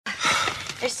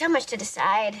There's so much to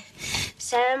decide.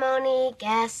 Ceremony,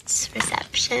 guests,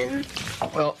 reception.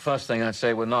 Well, first thing I'd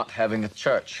say, we're not having a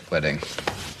church wedding.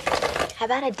 How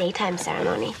about a daytime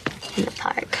ceremony in the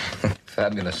park?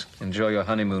 Fabulous. Enjoy your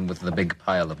honeymoon with the big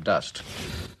pile of dust.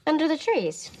 Under the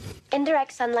trees.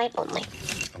 Indirect sunlight only.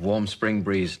 A warm spring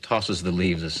breeze tosses the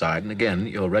leaves aside, and again,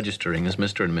 you're registering as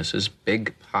Mr. and Mrs.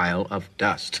 Big Pile of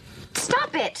Dust.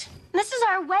 Stop it! This is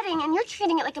our wedding, and you're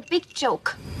treating it like a big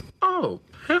joke. Oh,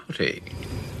 Pouty.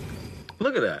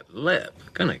 Look at that lip.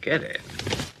 Gonna get it.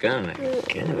 Gonna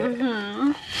get it.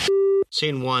 Mm-hmm.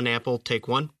 Scene 1, Apple, take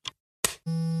 1.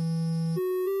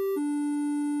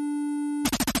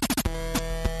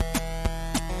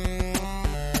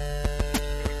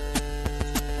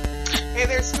 Hey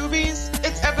there, Scoobies.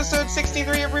 It's episode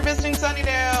 63 of Revisiting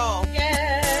Sunnydale.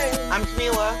 Yay! I'm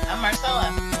Camila. I'm Marcella.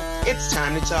 It's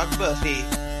time to talk Buffy.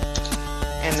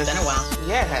 And It's been a while.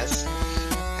 Yes.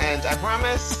 And I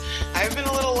promise I've been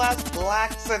a little less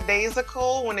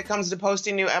lackadaisical when it comes to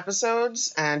posting new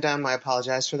episodes, and I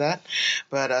apologize for that.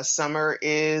 But summer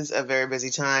is a very busy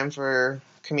time for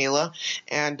Camila,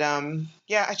 and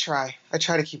yeah, I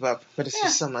try to keep up, but it's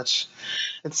just so much.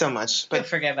 It's so much. But You'll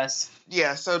forgive us.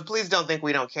 yeah, so please don't think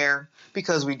we don't care,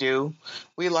 because we do.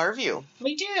 We love you.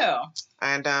 We do.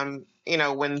 And you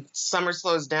know, when summer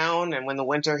slows down and when the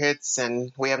winter hits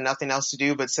and we have nothing else to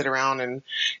do but sit around and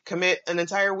commit an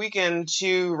entire weekend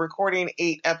to recording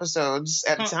 8 episodes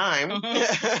at a time.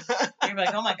 You're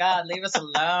like, oh my God, leave us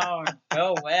alone.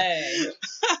 Go away.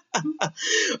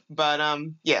 But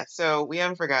yeah, so we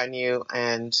haven't forgotten you,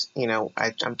 and you know,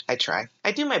 I try.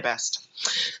 I do my best.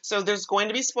 So there's going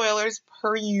to be spoilers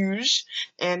per usual,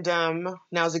 and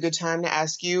now's a good time to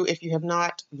ask you, if you have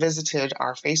not visited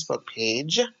our Facebook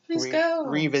page, Please go.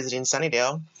 Revisiting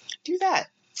Sunnydale, do that.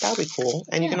 That would be cool.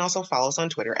 And you can also follow us on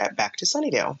Twitter at Back to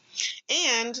Sunnydale.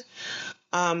 And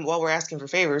while we're asking for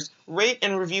favors, rate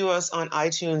and review us on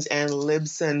iTunes and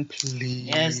Libsyn, please.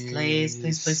 Yes, please,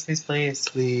 please, please, please, please.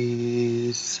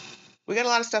 Please. We got a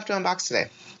lot of stuff to unbox today.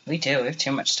 We do. We have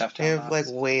too much stuff to We unbox. have like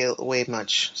way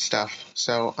much stuff.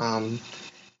 So,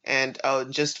 and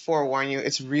just forewarn you,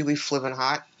 it's really flipping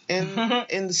hot in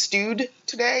the stewed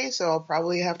today. So I'll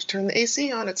probably have to turn the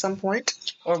AC on at some point.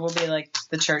 Or we'll be like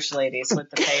the church ladies with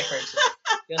the papers.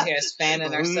 You'll hear us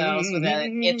fanning ourselves with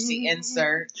an Ipsy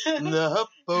insert. The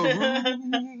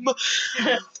boom.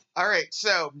 All right.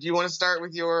 So, do you want to start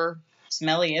with your?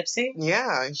 Smelly Ipsy?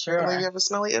 Yeah, Sure. I believe you have a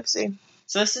smelly Ipsy.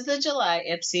 So this is the July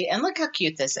Ipsy, and look how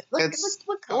cute this is.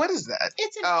 Look how What is that?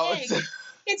 It's an Oh, egg.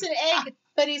 It's an egg,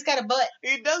 but he's got a butt.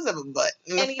 He does have a butt.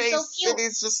 And And the he's face, so cute. and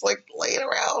he's just like laying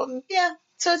around. Yeah,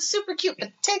 so it's super cute.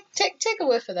 But take a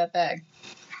whiff of that bag.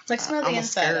 Like smell the I'm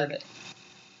inside scared. of it.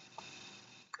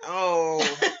 Oh.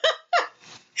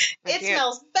 I It can't-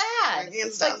 smells bad. can't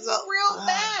It's like stop. real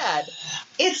bad.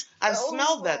 I've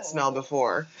smelled that smell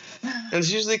before. And it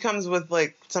usually comes with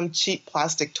like some cheap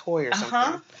plastic toy or something.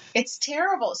 Uh-huh. It's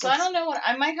terrible. So I don't know what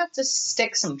I might have to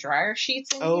stick some dryer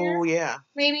sheets in here. Oh, yeah.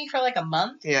 Maybe for like a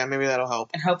month Yeah, maybe that'll help.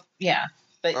 and hope. Yeah,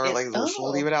 but Or like just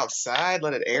leave it outside,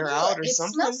 let it air out or it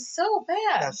something. smells so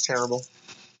bad. That's terrible.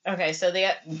 Okay, so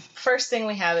the first thing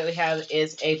we have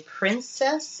is a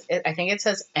princess. I think it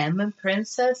says M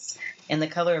Princess in the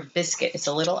color of biscuit. It's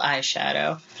a little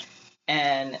eyeshadow,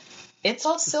 and it's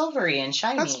all silvery and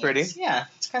shiny. That's pretty. It's kind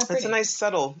of pretty. It's a nice,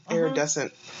 subtle,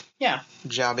 iridescent Yeah,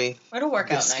 jobby. it'll work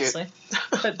Biscuit. out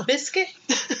nicely. But biscuit,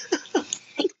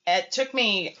 it took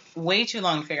me way too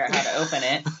long to figure out how to open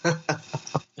it.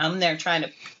 I'm there trying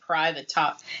to pry the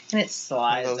top, and it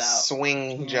slides Those out.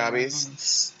 swing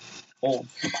jobbies. Old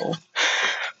people.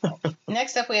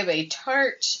 Next up, we have a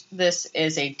Tarte. This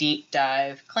is a deep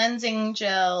dive cleansing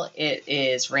gel. It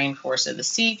is Rainforest of the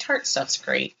Sea. Tarte stuff's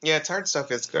great. Yeah, Tarte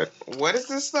stuff is good. What is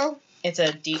this, though? It's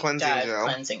a deep Cleansing dive gel.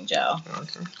 cleansing gel.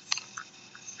 Okay.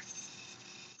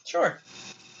 Sure.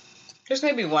 There's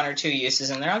maybe 1 or 2 uses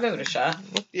in there. I'll give it a shot.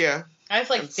 Yeah. I have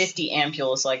like 50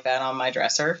 ampules like that on my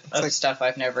dresser of like- stuff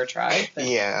I've never tried. But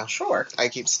Yeah. Sure.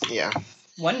 Yeah.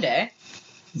 One day.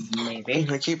 Maybe.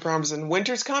 I keep promising.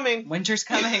 Winter's coming. Winter's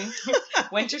coming.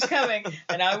 Winter's coming.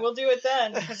 And I will do it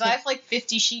then. Because I have like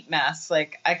 50 sheet masks.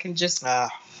 Like, I can just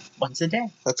once a day.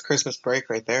 That's Christmas break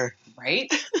right there. Right?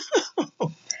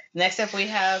 Next up, we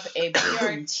have a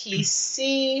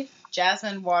BRTC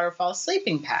Jasmine Waterfall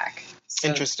Sleeping Pack. So,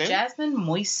 Interesting. Jasmine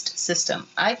Moist System.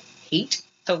 I hate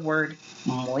the word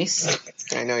moist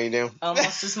I know you do.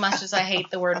 almost as much as I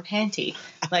hate the word panty.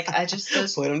 Like, I just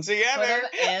those Put them together.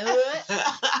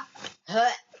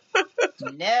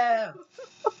 No.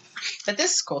 But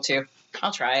this is cool too.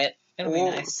 I'll try it. It'll be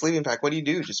Well, nice. sleeping pack. What do you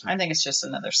do? Just I think it's just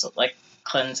another like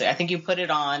cleansing. I think you put it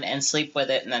on and sleep with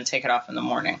it and then take it off in the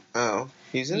morning. Oh.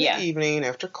 Use in Yeah. the evening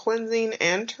after cleansing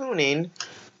and toning.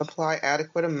 Apply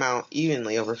adequate amount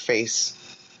evenly over face.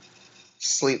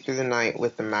 Sleep through the night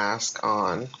with the mask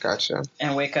on. Gotcha.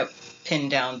 And wake up pinned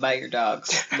down by your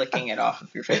dogs, licking it off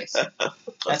of your face.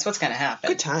 That's what's going to happen.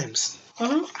 Good times.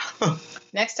 Mm-hmm.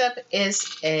 Next up is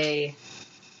a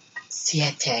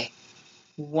Siete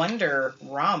Wonder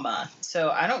Rama. So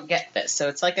I don't get this. So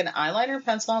it's like an eyeliner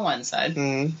pencil on one side,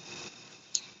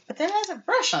 but then it has a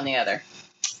brush on the other.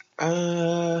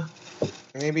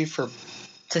 Maybe for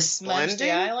To smudge the blending?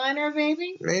 eyeliner,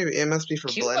 maybe? Maybe it must be for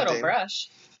Cute blending. little brush.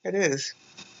 It is.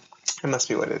 It must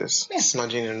be what it is. Yeah.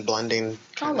 Smudging and blending.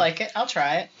 I'll like it. I'll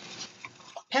try it.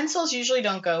 Pencils usually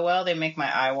don't go well. They make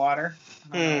my eye water.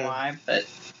 I don't know why, but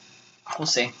we'll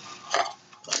see.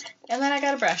 And then I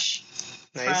got a brush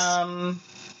Nice. from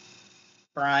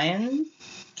Brian.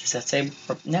 Does that say?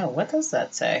 No, what does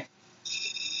that say?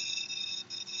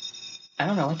 I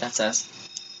don't know what that says.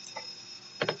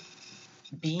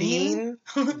 Bean?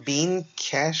 Bean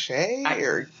cachet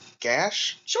or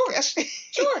gash? Sure. Gash?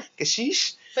 Sure.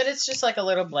 Gashish? But it's just like a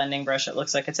little blending brush, it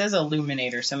looks like. It says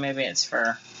illuminator, so maybe it's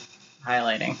for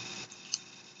highlighting.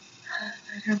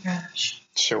 Highlighter brush.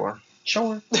 Sure.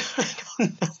 Sure. I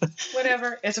don't know.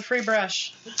 Whatever. It's a free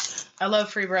brush. I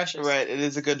love free brushes. Right, it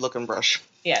is a good looking brush.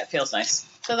 Yeah, it feels nice.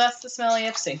 So that's the Smelly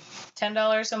Ipsy.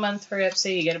 $10 a month for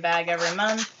Ipsy. You get a bag every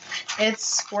month.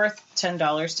 It's worth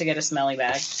 $10 to get a smelly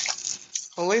bag.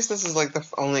 Well, at least this is like the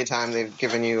only time they've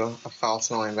given you a foul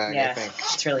smelling bag, Yeah, I think.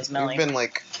 it's really smelly. You've been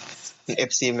like an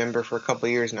Ipsy member for a couple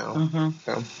of years now. Mm-hmm.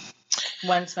 So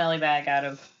One smelly bag out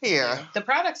of... yeah. The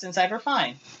products inside were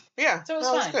fine. Yeah. So it was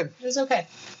no, fine. It's good. It was okay.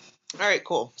 All right,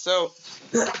 cool. So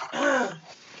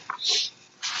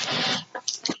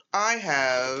I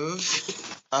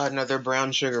have another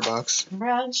brown sugar box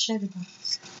Brown sugar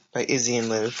box. by Izzy and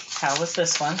Liv. How was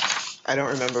this one? I don't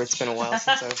remember. It's been a while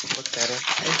since I've looked at it.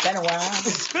 It's been a while.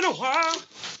 It's been a while.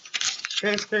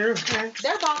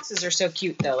 Their boxes are so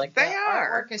cute, though. Like, They the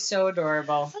are. artwork is so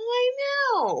adorable. I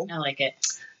know. I like it.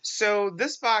 So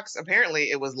this box, apparently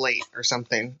it was late or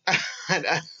something.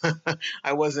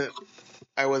 I wasn't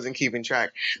keeping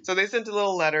track. So they sent a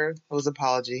little letter. It was an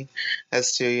apology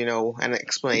as to, an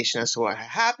explanation as to what had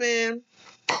happened.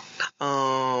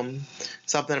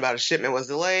 Something about a shipment was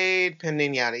delayed,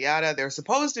 pending yada yada. There was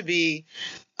supposed to be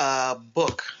a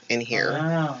book in here,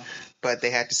 Wow. but they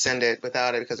had to send it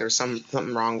without it because there was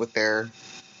something wrong with their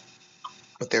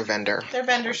vendor. Their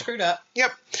vendor screwed up.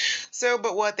 Yep. So,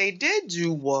 but what they did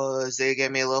do was they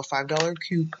gave me a little $5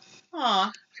 coupon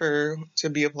Aw. to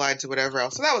be applied to whatever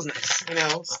else. So that was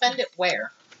nice, Spend it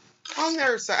where? On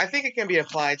their side, I think it can be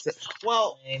applied to.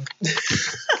 Well,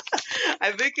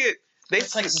 I think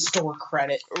It's like store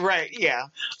credit. right, yeah.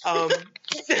 But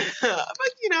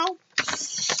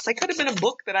it could have been a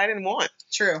book that I didn't want.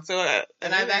 True. So,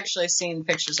 And I've actually seen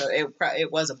pictures of it.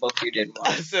 It was a book you did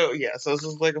want. So yeah, so this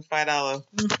is like a $5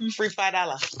 Mm-hmm. free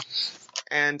 $5.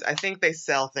 And I think they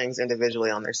sell things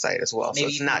individually on their site as well. Maybe so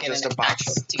it's you not can get just an a box.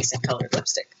 actual decent colored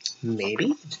lipstick.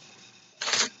 Maybe.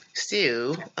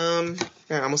 So, I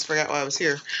almost forgot why I was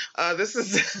here. This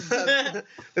is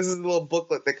this is a little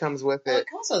booklet that comes with Well, it. it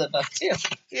comes with a book, too.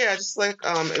 Yeah, just like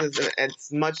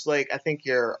it's much like I think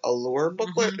your Allure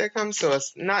booklet that comes. So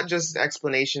it's not just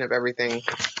explanation of everything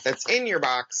that's in your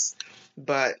box,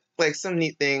 but like some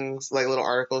neat things, like little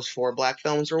articles for Black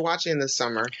films we're watching this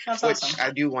summer. That's which awesome.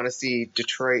 I do want to see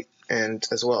Detroit and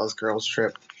as well as Girls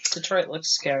Trip. Detroit looks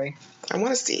scary. I want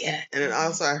to see it. And then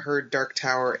also I heard Dark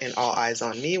Tower and All Eyes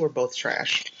on Me were both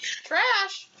trash.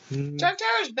 Trash! Mm, Dark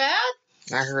Tower's bad?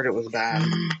 I heard it was bad.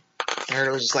 I heard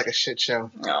it was just like a shit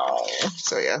show. No.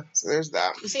 So yeah, so there's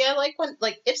that. See, I like when,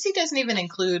 Ipsy doesn't even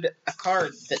include a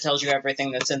card that tells you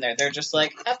everything that's in there. They're just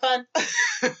like, have fun.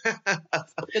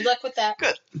 Good luck with that.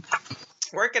 Good.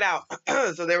 Work it out.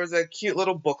 So there was a cute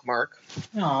little bookmark.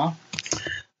 Aw.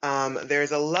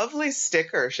 There's a lovely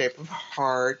sticker, shape of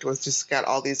heart, with just got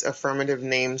all these affirmative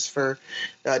names for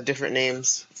different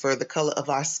names for the color of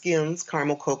our skins: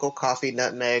 caramel, cocoa, coffee,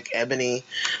 nutmeg, ebony,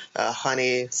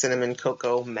 honey, cinnamon,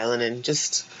 cocoa, melanin.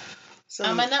 Just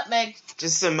I'm a nutmeg.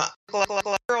 just some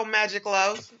girl magic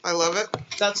love. I love it.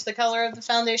 That's the color of the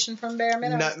foundation from Bare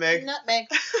Minimum. Nutmeg. Nutmeg.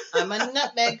 I'm a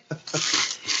nutmeg.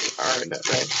 All right,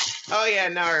 nutmeg. Oh yeah,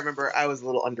 now I remember. I was a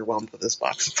little underwhelmed with this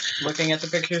box. Looking at the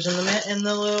pictures in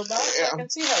the little box, Yeah. I can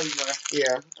see how you were.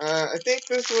 Yeah, I think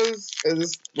this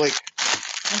is like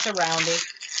It's a roundy.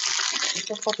 what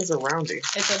the fuck is a roundy?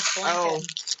 It's a blanket.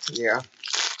 Oh, yeah.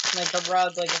 Like a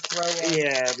rug, like a throwaway.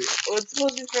 Yeah, it's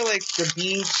supposed to be for like the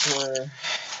beach or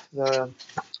the.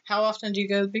 How often do you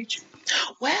go to the beach?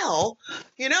 Well,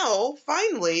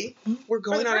 finally, we're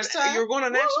going on you're going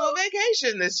on an actual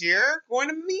vacation this year, going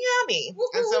to Miami.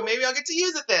 Woo-hoo. And so maybe I'll get to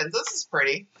use it then. So this is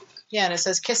pretty. Yeah, and it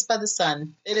says "Kissed by the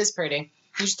Sun." It is pretty.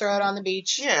 You just throw it on the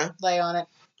beach. Yeah. Lay on it.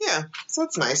 Yeah, so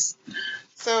it's nice.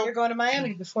 So You're going to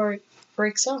Miami before it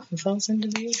breaks off and falls into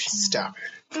the ocean. Stop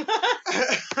it.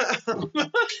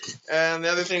 And the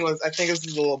other thing was, I think this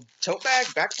is a little tote bag,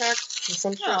 backpack, or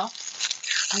some shit. Oh.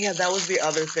 Oh, yeah, that was the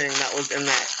other thing that was in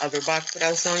that other box that I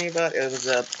was telling you about. It was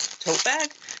a tote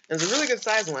bag. It was a really good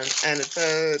size one, and it's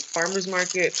a farmer's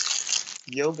market,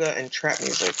 yoga, and trap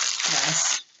music.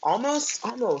 Nice.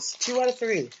 Almost 2 out of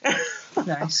 3.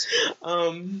 Nice.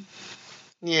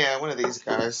 Yeah, one of these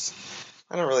guys.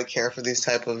 I don't really care for these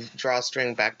type of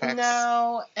drawstring backpacks.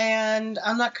 No, and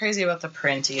I'm not crazy about the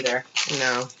print either.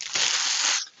 No.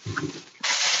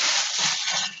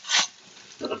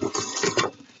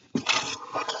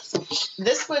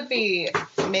 This would be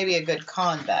maybe a good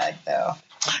con bag, though.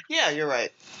 Yeah, you're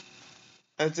right.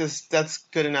 That's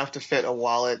good enough to fit a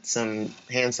wallet, some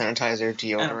hand sanitizer,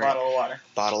 deodorant, And a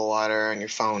bottle of water. and your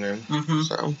phone in. Mm-hmm.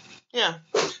 So, yeah.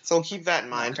 So we'll keep that in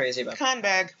Not mind. crazy about Con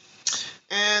bag.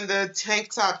 And the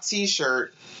tank top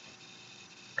t-shirt.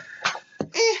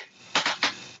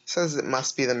 Says it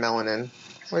must be the melanin,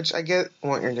 which I get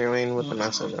what you're doing with the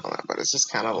message and all that, but it's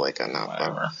just kind of like a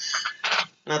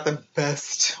not the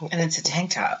best. And it's a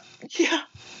tank top. Yeah.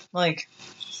 Like,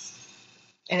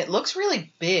 and it looks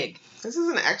really big. This is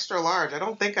an extra large. I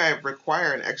don't think I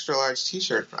require an extra large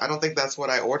t-shirt. I don't think that's what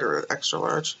I order, extra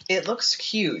large. It looks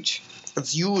huge.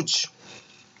 It's huge.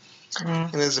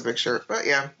 Mm. It is a big shirt. But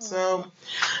yeah, so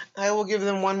I will give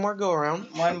them one more go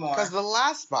around. One more. Because the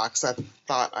last box I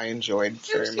thought I enjoyed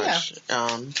very much.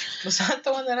 Was that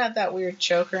the one that had that weird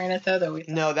choker in it, though?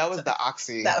 No, that was the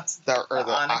Oxy. That was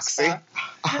the Onyx Oxy.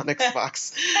 box. Onyx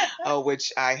box.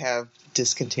 Which I have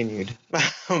discontinued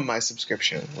my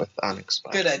subscription with Onyx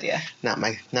box. Good idea. Not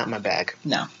my bag.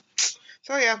 No.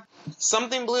 So yeah,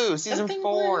 Something Blue, Season Something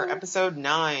 4, Blue. Episode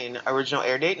 9. Original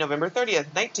air date November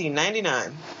 30th,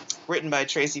 1999. Written by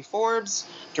Tracy Forbes,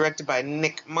 directed by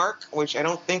Nick Mark, which I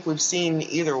don't think we've seen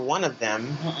either one of them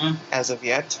as of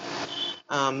yet.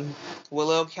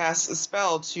 Willow casts a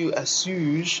spell to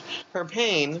assuage her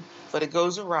pain, but it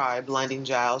goes awry, blinding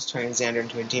Giles, turning Xander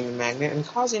into a demon magnet, and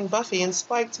causing Buffy and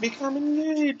Spike to become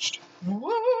engaged.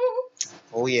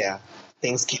 Oh yeah,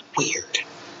 things get weird.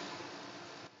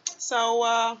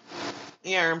 So,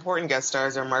 yeah, our important guest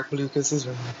stars are Mark Lucas as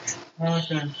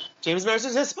James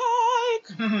Marsden as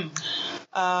Spike,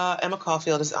 Emma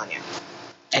Caulfield as Anya,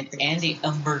 And Andy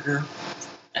Umberger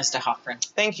as the Hoffman.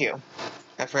 Thank you.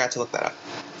 I forgot to look that up.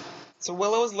 So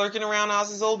Willow is lurking around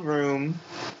Oz's old room.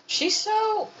 She's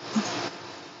so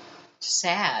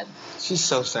sad. She's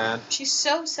so sad. She's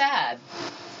so sad.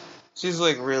 She's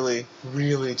like really,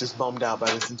 really just bummed out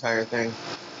by this entire thing.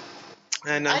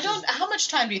 And How much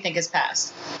time do you think has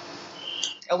passed?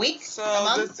 A week? So a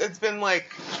month? it's been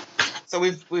like. So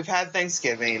we've had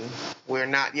Thanksgiving. We're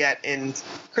not yet in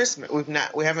Christmas.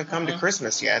 We haven't come to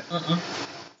Christmas yet.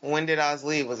 When did Oz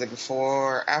leave? Was it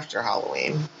before or after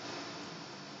Halloween?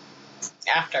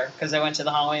 After, because I went to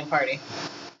the Halloween party.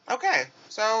 Okay,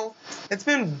 so it's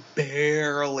been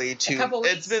barely 2. A couple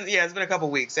weeks? It's been a couple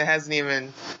weeks. It hasn't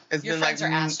even. Your friends are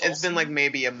assholes. It's been like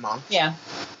maybe a month. Yeah.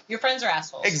 Your friends are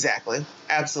assholes. Exactly.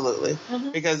 Absolutely.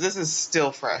 Because this is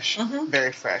still fresh.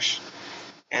 Very fresh.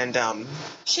 And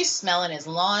she's smelling his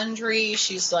laundry.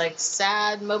 She's like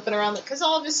sad, moping around because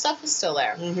all of his stuff is still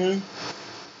there.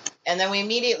 And then we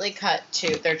immediately cut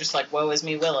to, they're just like, woe is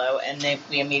me, Willow. And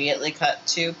we immediately cut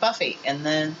to Buffy in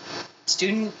the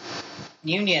student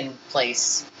union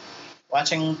place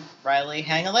watching Riley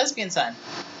hang a lesbian sign.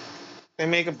 They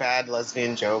make a bad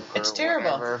lesbian joke. Or It's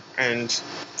terrible. Whatever.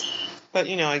 But,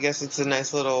 I guess it's a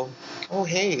nice little, oh,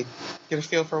 hey, get a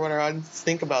feel for what our audience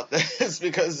think about this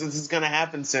because this is going to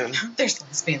happen soon. There's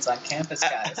lesbians on campus,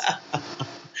 guys.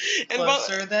 And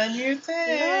Closer than you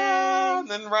think. Yeah. And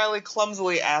then Riley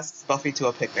clumsily asks Buffy to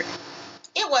a picnic.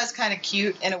 It was kind of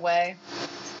cute in a way,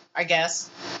 I guess,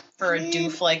 for a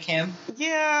doof like him.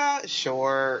 Yeah,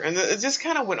 sure. And it just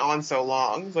kind of went on so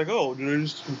long. It's like, oh, did I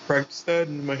just practice that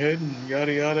in my head and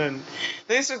yada yada. And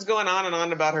then it starts going on and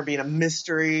on about her being a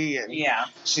mystery. And yeah.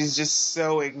 She's just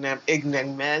so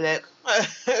enigmatic.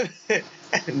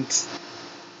 And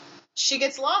she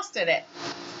gets lost in it.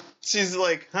 She's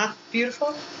like, huh?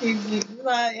 Beautiful?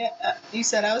 You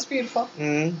said I was beautiful.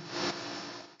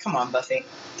 Come on, Buffy.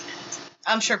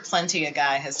 I'm sure plenty of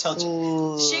guy has told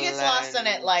you. She gets lost in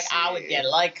it like I would get.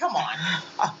 Like, come on.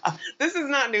 This is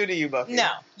not new to you, Buffy. No,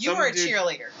 you were a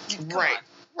cheerleader.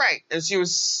 Right. And she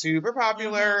was super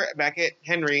popular back at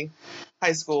Henry.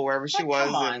 high school, wherever she Like, was,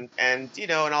 come on. and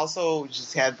and also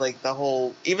just had like the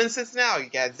whole, even since now you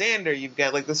got Xander, you've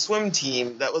got like the swim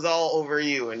team that was all over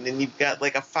you, and then you've got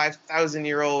like a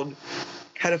 5,000-year-old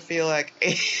pedophilic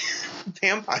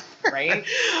vampire, Right?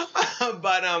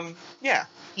 but yeah.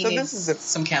 He So needs this is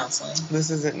some counseling. this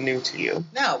isn't new to you.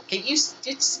 No,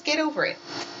 just get over it.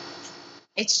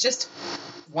 It's just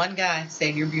one guy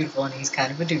saying you're beautiful, and he's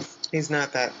kind of a dude. He's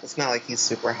not that. It's not like he's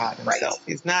super hot himself. Right.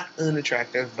 He's not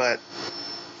unattractive, but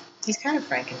He's kind of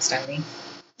Frankenstein-y.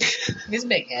 He's a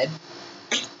big head.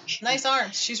 Nice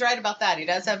arms. She's right about that. He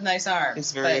does have nice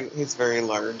arms. he's very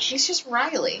large. He's just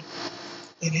Riley.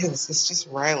 It is. It's just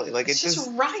Riley. Like It's just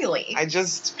Riley. it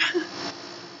just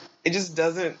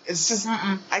doesn't. It's just.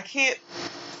 I can't.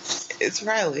 It's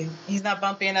Riley. He's not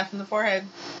bumpy enough in the forehead.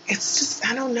 It's just.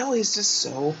 I don't know. He's just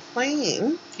so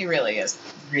plain. He really is.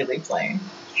 Really plain.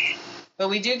 But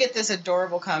we do get this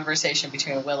adorable conversation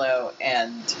between Willow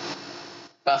and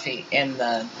Buffy in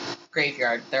the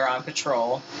graveyard. They're on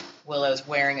patrol. Willow's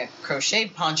wearing a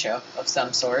crocheted poncho of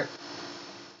some sort.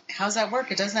 How's that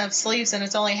work? It doesn't have sleeves and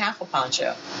it's only half a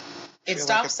poncho. It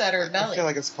stops at her belly. I feel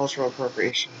like it's cultural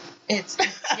appropriation. It's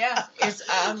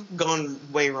Gone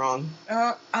way wrong.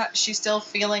 she's still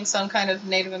feeling some kind of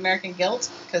Native American guilt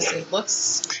because it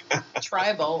looks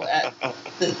tribal.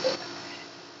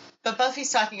 But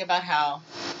Buffy's talking about how,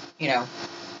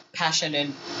 passion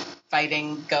and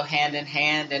fighting go hand in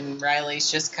hand, and Riley's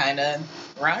just kind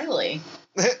of Riley.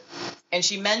 And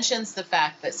she mentions the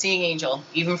fact that seeing Angel,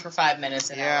 even for 5 minutes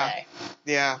in LA.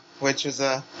 Yeah, which is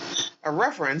a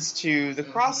reference to the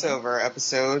crossover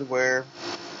episode where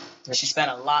She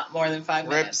spent a lot more than 5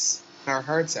 minutes. rips our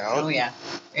hearts out. Oh, yeah.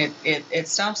 It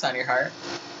stomps on your heart.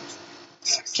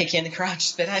 Kick you in the crotch,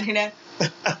 spit on your neck.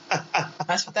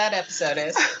 That's what that episode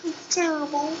is.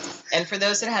 Terrible. And for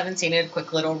those that haven't seen it, a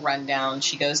quick little rundown.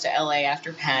 She goes to LA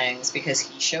after Pangs because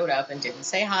he showed up and didn't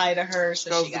say hi to her. So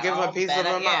Goes she to got give him all a piece bent of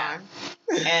her up. Yeah.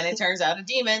 mind. And it turns out a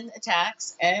demon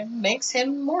attacks and makes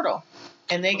him mortal.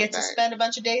 And they get to spend a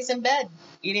bunch of days in bed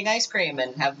eating ice cream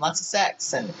and have lots of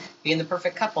sex and being the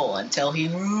perfect couple until he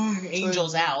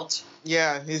angels out.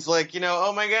 Yeah, he's like,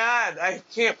 oh my God, I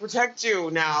can't protect you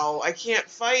now. I can't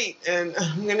fight, and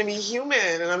I'm going to be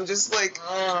human. And I'm just like,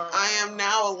 I am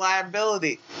now a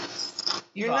liability.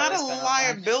 You're not a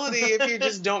liability if you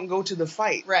just don't go to the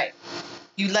fight. Right.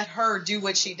 You let her do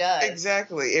what she does.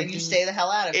 Exactly. And you stay the hell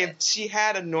out of it. If she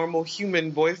had a normal human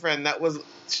boyfriend,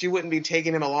 she wouldn't be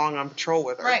taking him along on patrol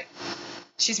with her. Right.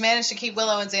 She's managed to keep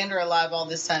Willow and Xander alive all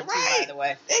this time, too, by the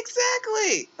way.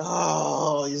 Exactly.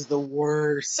 Oh, he's the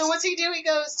worst. So what's he do? He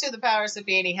goes to the powers that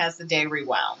be and he has the day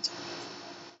rewound.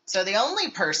 So the only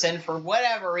person, for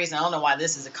whatever reason, I don't know why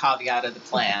this is a caveat of the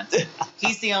plan,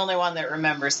 he's the only one that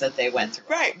remembers that they went through.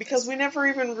 Right, because we never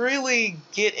even really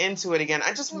get into it again.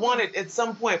 I just wanted, at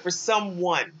some point, for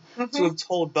someone to have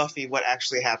told Buffy what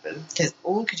actually happened. Because,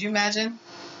 could you imagine?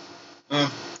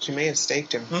 She may have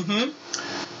staked him. Mm-hmm.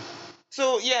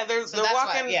 So yeah, they're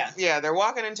walking. They're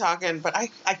walking and talking. But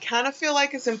I kind of feel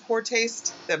like it's in poor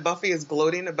taste that Buffy is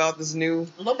gloating about this new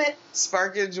little bit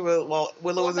sparkage. While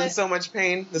Willow is in so much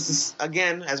pain. This is,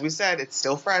 again, as we said, it's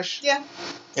still fresh. Yeah.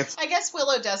 I guess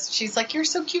Willow does. She's like, "You're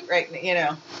so cute, right?"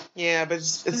 Yeah, but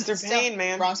it's their pain,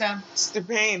 man. Wrong time. It's their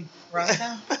pain. Wrong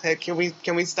time.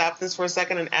 Can we stop this for a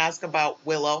second and ask about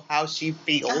Willow, how she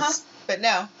feels? But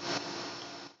no.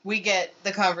 We get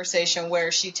the conversation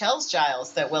where she tells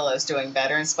Giles that Willow's doing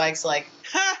better, and Spike's like,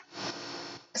 "Ha!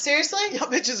 Seriously?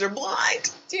 Y'all bitches are blind.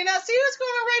 Do you not see what's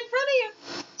going on right in front of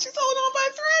you? She's holding on by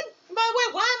a thread. By the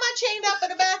way, why am I chained up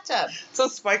in a bathtub?" So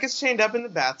Spike is chained up in the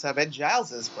bathtub at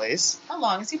Giles's place. How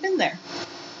long has he been there?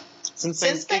 Since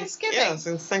Thanksgiving. Yeah,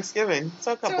 since Thanksgiving.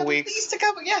 So a couple weeks. At least a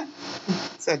couple, yeah.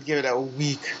 So I'd give it a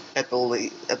week at the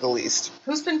least.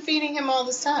 Who's been feeding him all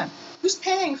this time? Who's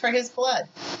paying for his blood?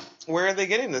 Where are they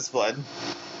getting this blood?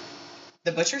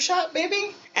 The butcher shop,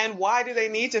 maybe? And why do they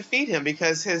need to feed him?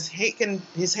 Because his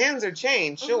hands are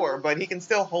chained, sure, but he can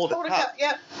still hold a cup.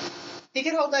 Yep. He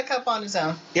can hold that cup on his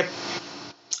own. Yep.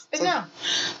 But no.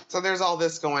 So there's all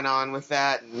this going on with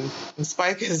that, and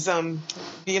Spike is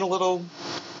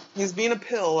he's being a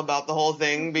pill about the whole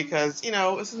thing because,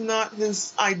 this is not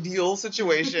his ideal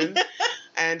situation.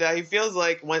 And he feels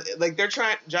like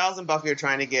Giles and Buffy are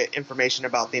trying to get information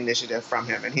about the initiative from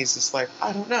him, and he's just like,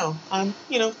 I don't know. I'm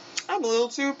a little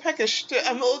too peckish.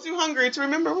 I'm a little too hungry to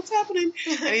remember what's happening.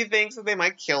 And he thinks that they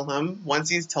might kill him once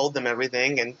he's told them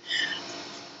everything. And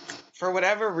for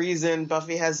whatever reason,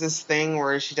 Buffy has this thing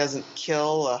where she doesn't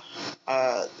kill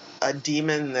a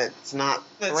demon that's not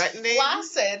threatening.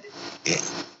 Flaccid.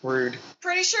 Rude.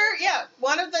 Pretty sure, yeah.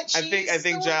 One of the. I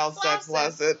think Giles said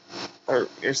flaccid.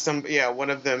 or some, one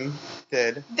of them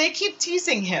did. They keep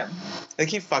teasing him. They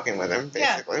keep fucking with him,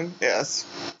 basically. Yeah. Yes.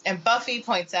 And Buffy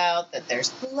points out that there's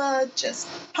blood just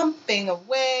pumping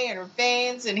away in her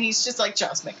veins, and he's just like,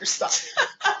 just make her stop.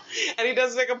 And he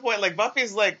does make a point, like,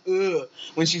 Buffy's like, ugh,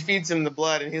 when she feeds him the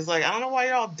blood, and he's like, I don't know why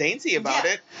you're all dainty about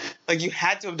it. Like, you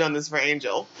had to have done this for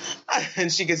Angel.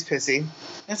 And she gets pissy.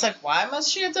 It's like, why must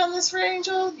she have done this for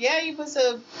Angel? Yeah, he was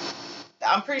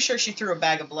I'm pretty sure she threw a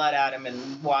bag of blood at him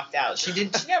and walked out. She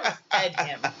never fed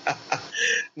him.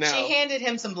 No. She handed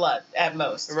him some blood at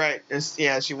most. Right.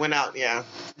 She went out, This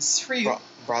is for you.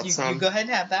 Brought some. You go ahead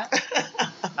and have that.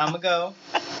 I'm going to go.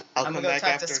 I'm going to go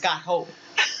talk to Scott Hope.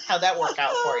 How'd that work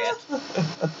out for you?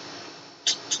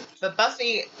 But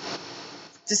Buffy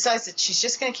decides that she's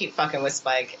just going to keep fucking with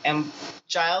Spike, and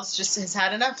Giles just has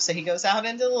had enough, so he goes out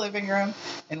into the living room,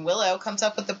 and Willow comes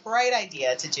up with the bright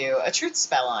idea to do a truth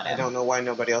spell on him. I don't know why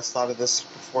nobody else thought of this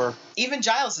before. Even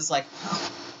Giles is like,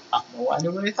 I don't know why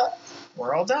nobody thought.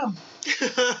 We're all dumb.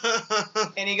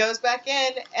 And he goes back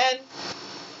in, and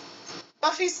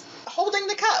Buffy's holding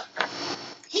the cup.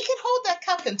 He can hold that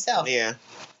cup himself. Yeah.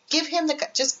 Give him the cup.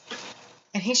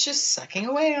 And he's just sucking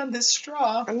away on this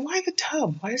straw. And why the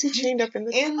tub? Why is he chained up in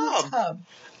the tub?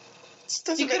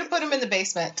 You could have put him in the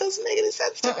basement. Doesn't make any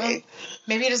sense to me.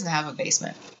 Maybe he doesn't have a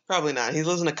basement. Probably not. He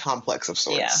lives in a complex of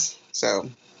sorts. Yeah. So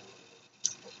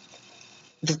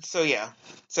yeah.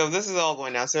 So this is all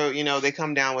going down. So, they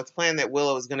come down with the plan that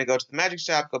Willow is going to go to the magic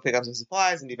shop, go pick up some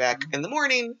supplies, and be back in the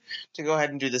morning to go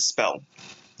ahead and do this spell.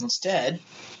 Instead,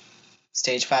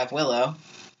 Stage 5 Willow.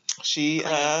 She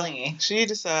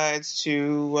decides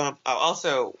to.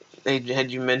 Also, had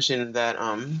you mentioned that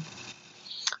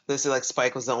this is like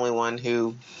Spike was the only one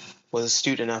who was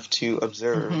astute enough to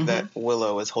observe that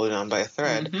Willow is holding on by a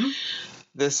thread. Mm-hmm.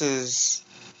 This is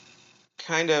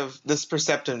kind of this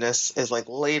perceptiveness is like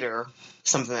later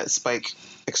something that Spike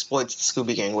exploits the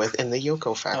Scooby Gang with in the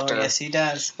Yoko Factor. Oh yes, he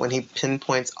does. When he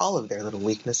pinpoints all of their little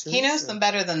weaknesses. He knows them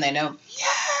better than they know.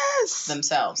 Yes.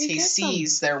 Themselves. He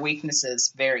sees their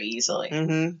weaknesses very easily.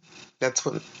 Mm-hmm.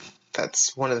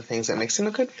 That's one of the things that makes him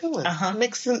a good villain.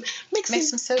 Makes him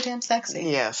so damn sexy.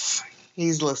 Yes.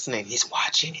 He's listening. He's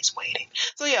watching. He's waiting.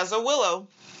 So Willow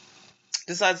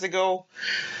decides to go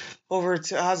over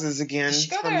to Oz's again.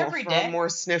 She go there every day. For more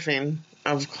sniffing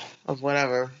of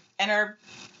whatever. And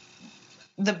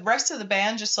the rest of the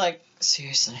band just like,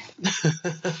 seriously.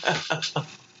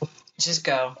 Just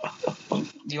go. Do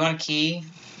you want a key?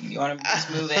 You want to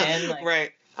just move in?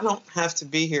 Right. I don't have to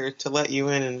be here to let you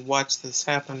in and watch this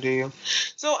happen, do you?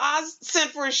 So Oz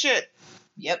sent for his shit.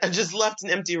 Yep. And just left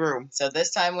an empty room. So this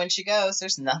time when she goes,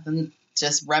 there's nothing,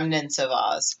 just remnants of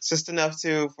Oz. It's just enough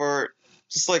for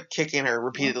just like kicking her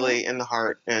repeatedly in the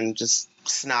heart and just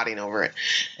snotting over it.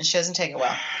 And she doesn't take it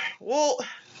well. Well...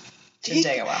 Didn't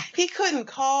take it well. He couldn't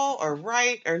call or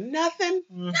write or nothing.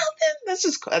 Nothing.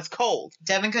 That's cold.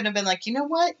 Devin couldn't have been like, you know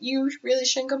what? You really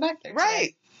shouldn't go back there.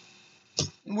 Right.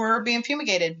 Today. We're being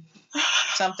fumigated.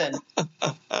 Something. And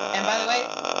by the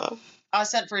way,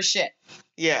 Oz sent for his shit.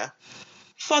 Yeah.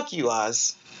 Fuck you,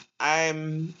 Oz.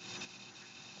 We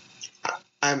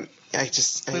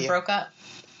broke up.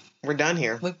 We're done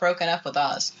here. We've broken up with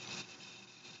Oz.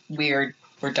 We're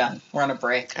done. We're on a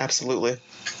break. Absolutely.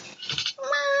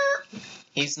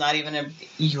 He's not even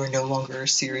you are no longer a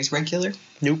series regular.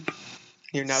 Nope.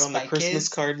 You're not on the Christmas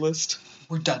card list.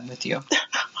 We're done with you.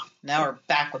 Now we're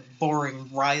back with boring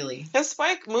Riley. Has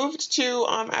Spike moved to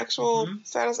actual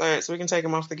status? All right, so we can take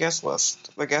him off the guest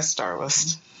star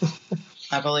list.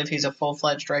 I believe he's a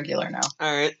full-fledged regular now.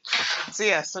 All right.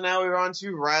 So now we're on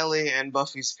to Riley and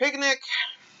Buffy's picnic.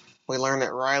 We learn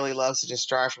that Riley loves to just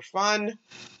drive for fun.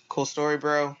 Cool story,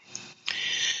 bro.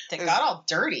 They got all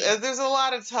dirty. There's a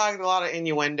lot of talk, a lot of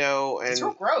innuendo. And it's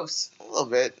real gross. A little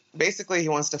bit. Basically, he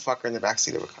wants to fuck her in the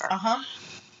backseat of a car. Uh-huh.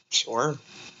 Sure.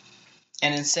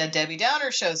 And instead, Debbie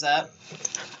Downer shows up.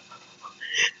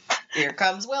 Here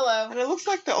comes Willow. And it looks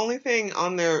like the only thing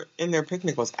in their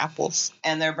picnic was apples.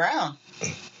 And they're brown.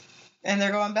 And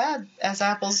they're going bad, as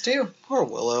apples do. Poor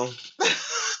Willow.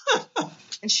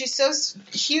 And she's so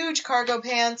huge cargo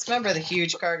pants. Remember the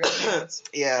huge cargo pants?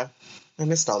 Yeah. I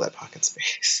missed all that pocket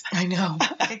space. I know.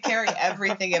 I could carry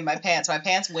everything in my pants. My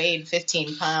pants weighed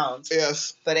 15 pounds.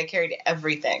 Yes. But I carried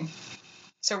everything.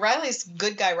 So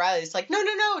good guy Riley's like, no,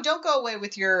 don't go away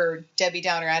with your Debbie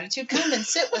Downer attitude. Come and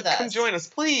sit with us. Come join us,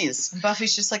 please. And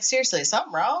Buffy's just like, seriously, is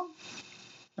something wrong?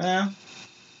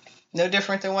 No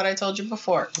different than what I told you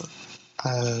before.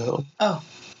 Oh.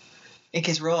 It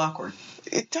gets real awkward.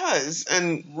 It does.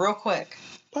 And real quick.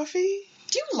 Buffy?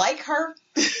 Do you like her?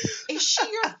 Is she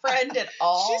your friend at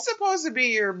all? She's supposed to be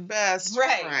your best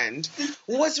friend.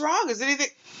 What's wrong? Is anything...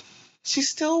 she's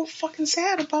still fucking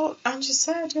sad about. I'm just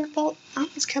sad. About,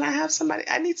 can I have somebody?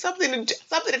 I need something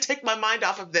to take my mind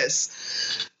off of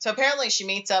this. So apparently she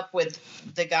meets up with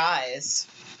the guys,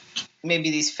 maybe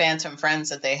these phantom friends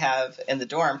that they have in the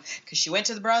dorm, because she went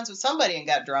to the Bronze with somebody and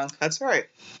got drunk. That's right.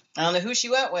 I don't know who she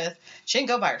went with. She didn't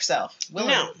go by herself.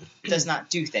 Willow does not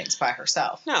do things by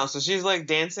herself. No, so she's like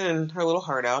dancing her little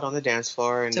heart out on the dance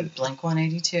floor. And to Blink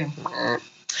 182.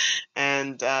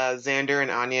 And Xander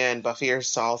and Anya and Buffy are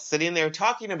all sitting there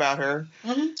talking about her.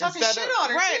 Mm-hmm. Talking shit on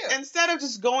her, right, too. Instead of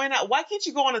just going out. Why can't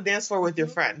you go on a dance floor with your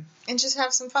friend? And just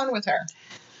have some fun with her.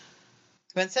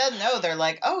 But instead, no, they're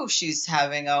like, oh, she's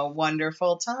having a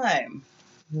wonderful time.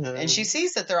 And she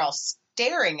sees that they're all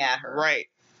staring at her. Right.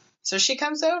 So she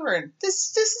comes over and,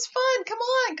 this is fun. Come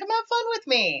on, come have fun with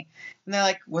me. And they're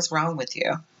like, what's wrong with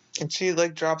you? And she,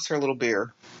 like, drops her little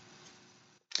beer.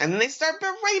 And then they start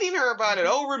berating her about it.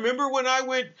 Oh, remember when I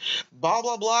went blah,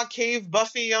 blah, blah, cave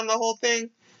Buffy on the whole thing?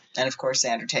 And, of course,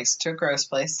 Xander takes it to a gross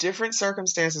place. Different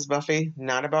circumstances, Buffy.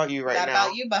 Not about you right now. Not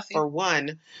about you, Buffy. For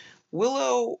one,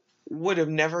 Willow would have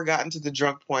never gotten to the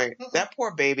drunk point. Mm-mm. That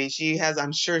poor baby,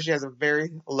 I'm sure she has a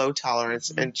very low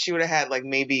tolerance, and she would have had like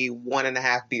maybe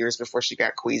 1.5 beers before she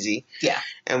got queasy. Yeah.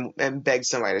 And begged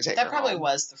somebody to take her That probably home.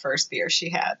 was the first beer she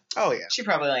had. Oh, yeah. She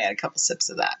probably only had a couple sips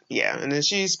of that. Yeah, and then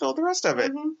she spilled the rest of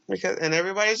it. Mm-hmm. And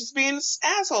everybody's just being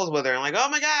assholes with her. And like, oh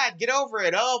my God, get over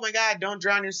it. Oh my God, don't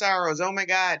drown your sorrows. Oh my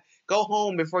God, go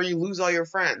home before you lose all your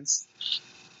friends.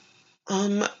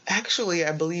 Actually,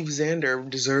 I believe Xander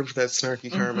deserved that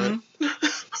snarky comment.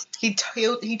 He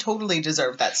totally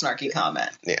deserved that snarky comment.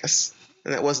 Yes.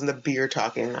 And that wasn't the beer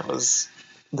talking. That was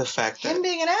the fact that... Him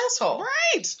being an asshole.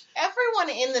 Right! Everyone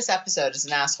in this episode is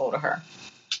an asshole to her.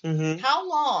 Mm-hmm. How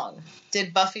long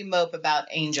did Buffy mope about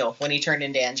Angel when he turned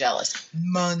into Angelus?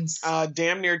 Months.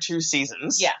 Damn near 2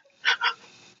 seasons. Yeah.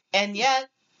 And yet...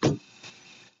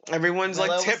 Everyone's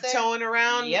Willow like tiptoeing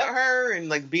around her and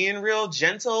like being real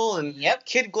gentle and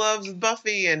kid gloves with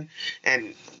Buffy and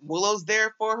Willow's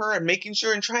there for her and making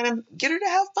sure and trying to get her to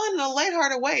have fun in a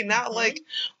lighthearted way, not like,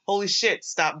 holy shit,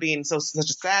 stop being such a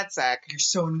sad sack. You're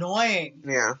so annoying.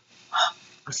 Yeah.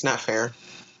 It's not fair.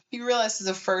 You realize this is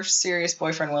the first serious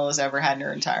boyfriend Willow's ever had in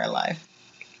her entire life.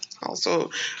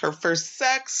 Also, her first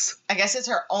sex. I guess it's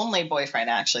her only boyfriend,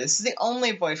 actually. This is the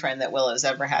only boyfriend that Willow's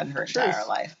ever had in her entire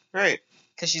life. Right.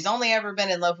 Because she's only ever been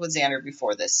in love with Xander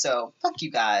before this, so fuck you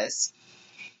guys.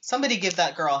 Somebody give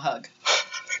that girl a hug.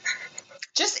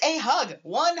 Just a hug.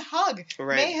 One hug.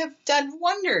 Right. May have done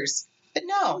wonders. But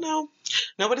no. No.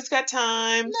 Nobody's got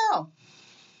time. No.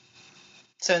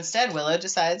 So instead, Willow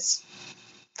decides,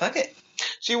 fuck it.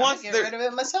 She wants to get rid of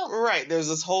it myself. Right. There's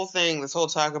this whole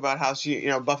talk about how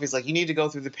she, Buffy's like, you need to go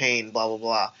through the pain, blah, blah,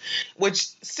 blah. Which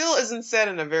still isn't said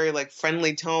in a very, like,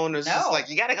 friendly tone. It's just like,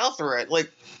 you gotta go through it.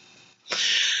 Like,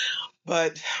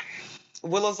 but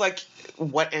Willow's like,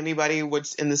 what anybody would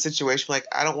in the situation, like,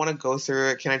 I don't want to go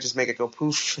through it. Can I just make it go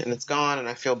poof and it's gone and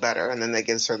I feel better? And then they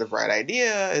gives her the bright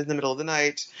idea in the middle of the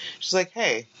night. She's like,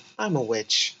 hey, I'm a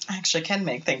witch. I actually can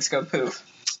make things go poof.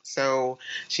 So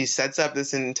she sets up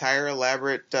this entire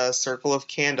elaborate circle of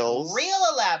candles. Real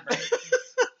elaborate.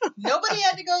 Nobody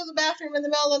had to go to the bathroom in the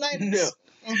middle of the night. No.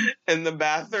 In the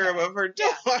bathroom of her door.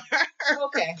 Yeah.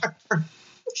 Okay.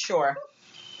 Sure.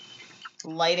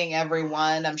 Lighting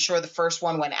everyone. I'm sure the first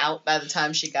one went out by the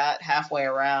time she got halfway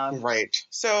around. Right.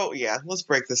 So, yeah, let's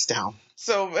break this down.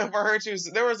 So, for her to,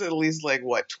 there was at least,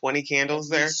 20 candles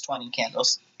there? At least 20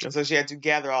 candles. And so she had to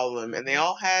gather all of them. And they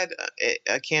all had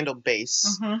a candle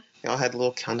base. Mm-hmm. They all had a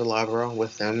little candelabra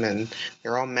with them. And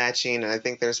they're all matching. And I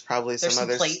think there's probably some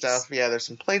other plates. stuff. Yeah, there's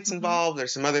some plates involved.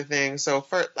 There's some other things. So,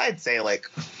 I'd say,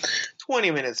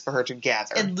 20 minutes for her to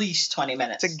gather. At least 20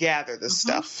 minutes. To gather this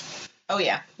stuff. Oh,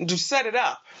 yeah. And to set it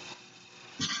up.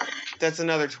 That's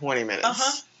another 20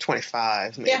 minutes.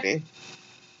 25, maybe. Yeah.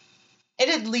 It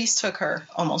at least took her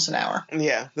almost an hour.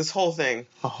 Yeah, this whole thing,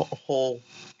 a whole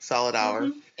solid hour.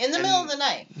 Mm-hmm. In the middle of the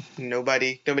night.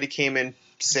 Nobody came in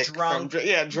sick. Drunk.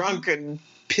 Drunk and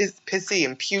pissy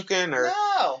and puking. Or...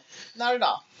 No, not at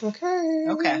all.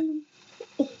 Okay.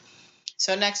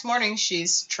 So next morning,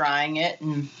 she's trying it,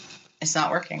 and it's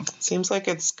not working. Seems like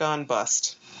it's gone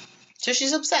bust. So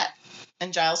she's upset.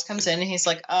 And Giles comes in, and he's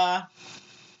like, what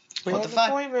the fuck?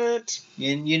 Appointment.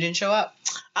 You didn't show up.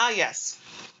 Ah, yes.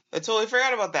 I totally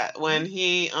forgot about that. When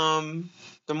he,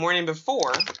 the morning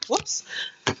before, whoops,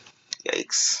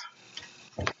 yikes.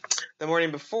 The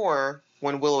morning before,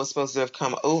 when Willow was supposed to have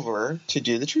come over to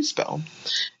do the truth spell.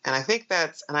 And I think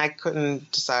and I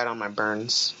couldn't decide on my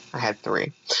burns. I had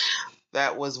 3.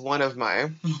 That was one of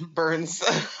my burns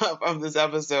of this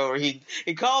episode where he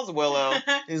calls Willow.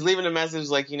 He's leaving a message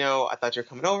like, I thought you were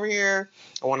coming over here.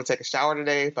 I want to take a shower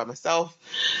today by myself.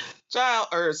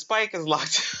 Spike is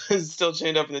is still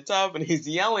chained up in the tub, and he's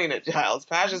yelling at Giles.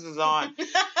 Passions is on.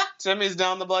 Timmy's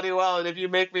down the bloody well, and if you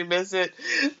make me miss it,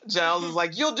 Giles is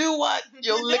like, you'll do what?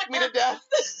 You'll lick me to death.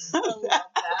 I love that.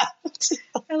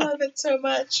 I love it so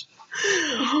much.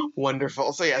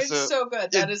 Wonderful. So yeah, It's so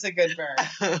good. That is a good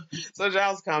burn. So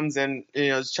Giles comes and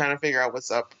is trying to figure out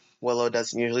what's up. Willow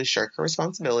doesn't usually shirk her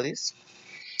responsibilities,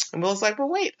 and Willow's like, "Well,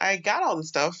 wait, I got all the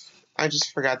stuff. I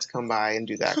just forgot to come by and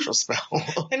do the actual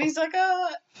spell." And he's like,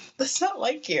 that's not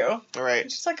like you. All right.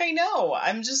 She's like, I know.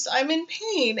 I'm in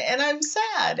pain and I'm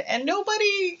sad and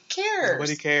nobody cares.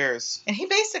 Nobody cares. And he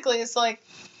basically is like,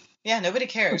 yeah, nobody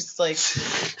cares. It's like,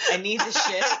 I need the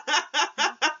shit.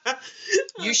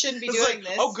 You shouldn't be doing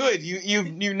this. Oh, good.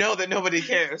 You know that nobody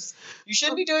cares. You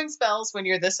shouldn't be doing spells when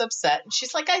you're this upset. And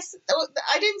she's like, I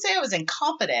didn't say I was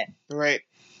incompetent. Right.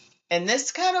 And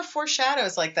this kind of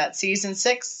foreshadows like that season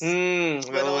 6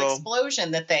 little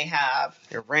explosion that they have.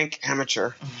 Your rank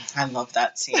amateur. I love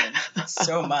that scene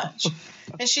so much.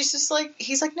 And she's just like,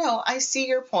 he's like, no, I see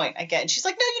your point. I get it. And she's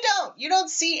like, no, you don't. You don't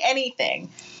see anything.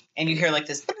 And you hear like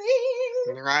this.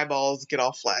 And your eyeballs get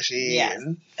all flashy. Yes.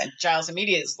 And Giles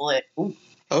immediately is lit. Ooh.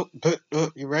 Oh, but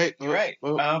you're right. You're right.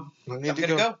 I need to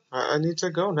go. I need to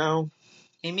go now.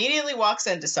 He immediately walks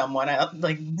into someone,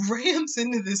 like rams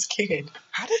into this kid.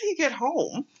 How did he get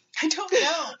home? I don't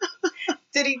know.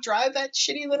 Did he drive that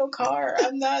shitty little car?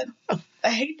 I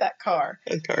hate that car.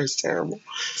 That car is terrible.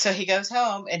 So he goes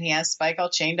home and he has Spike all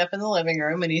chained up in the living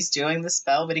room and he's doing the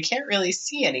spell, but he can't really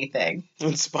see anything.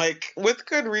 And Spike, with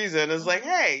good reason, is like,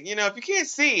 hey, if you can't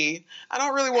see, I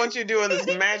don't really want you doing this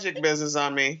magic business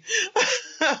on me.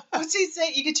 What's he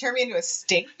say? You could turn me into a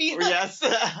stink beetle? Yes.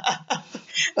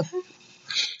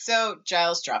 So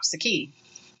Giles drops the key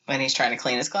when he's trying to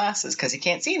clean his glasses because he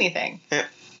can't see anything. Yeah.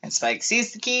 And Spike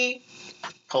sees the key,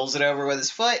 pulls it over with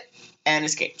his foot, and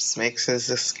escapes. Makes his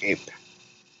escape.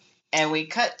 And we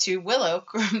cut to Willow.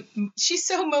 She's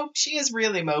so she is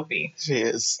really mopey. She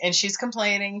is. And she's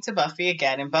complaining to Buffy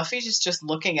again, and Buffy's just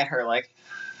looking at her like,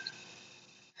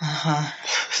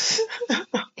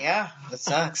 yeah, that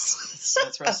sucks.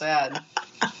 That's real sad.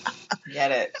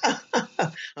 Get it.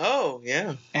 Oh,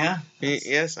 yeah. Yeah.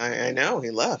 Yes, I know. He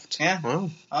left. Yeah.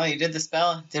 Wow. Oh, you did the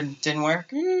spell. Didn't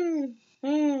work?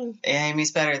 Yeah,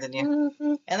 Amy's better than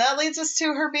you. And that leads us to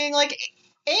her being like,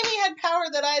 Amy had power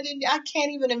that I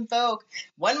can't even invoke.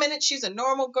 1 minute she's a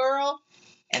normal girl,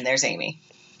 and there's Amy.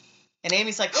 And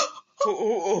Amy's like,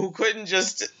 who couldn't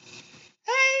just,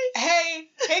 hey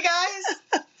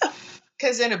guys.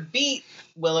 Because in a beat,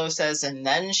 Willow says, and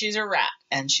then she's a rat.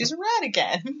 And she's a rat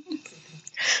again.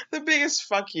 The biggest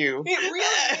fuck you. It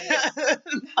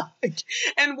really is.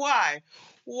 And why?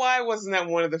 Why wasn't that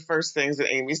one of the first things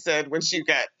that Amy said when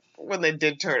they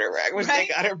did turn her back? When they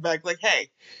got her back, like, hey,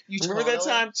 remember that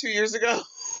time 2 years ago?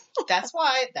 That's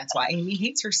why Amy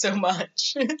hates her so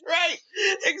much. Right.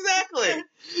 Exactly.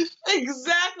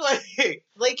 Exactly.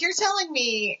 Like, you're telling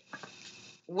me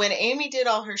when Amy did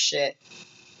all her shit,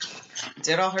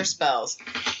 did all her spells,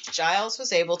 Giles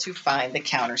was able to find the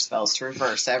counter spells to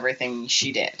reverse everything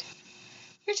she did.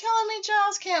 You're telling me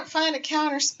Giles can't find a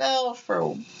counter spell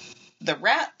for the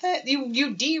rat that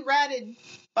you de-ratted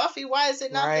Buffy? Why is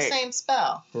it not the same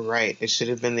spell? Right. It should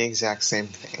have been the exact same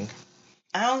thing.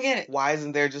 I don't get it. Why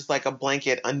isn't there just like a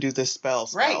blanket undo the spell?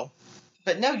 Right.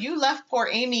 But no, you left poor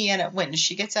Amy in it when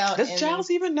she gets out. Does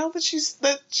Giles even know that she's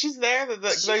there?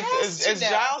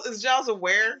 Is Giles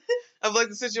aware of like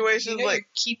the situation? Like, you're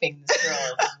keeping this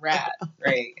girl as a rat,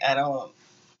 right?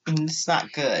 It's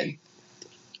not good.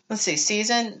 Let's see,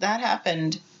 that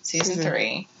happened season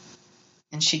 3,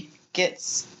 and she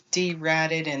gets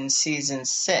de-ratted in season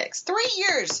 6. 3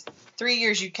 years. 3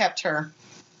 years you kept her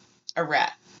a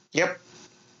rat. Yep.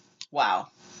 Wow.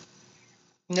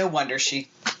 No wonder she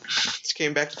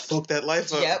came back to fuck that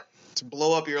life up. Yep. To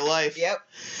blow up your life. Yep.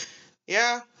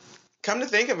 Yeah. Come to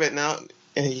think of it now,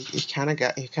 you kind of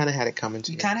had it coming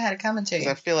to you. You kind of had it coming to you.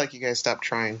 I feel like you guys stopped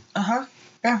trying.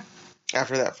 Yeah.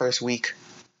 After that first week.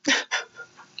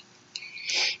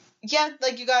 Yeah,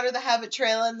 like you got her the habit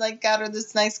trail and like got her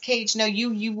this nice cage. No,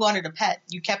 you wanted a pet.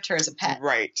 You kept her as a pet.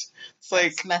 Right. It's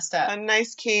like that's messed up. A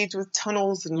nice cage with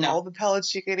tunnels and all the pellets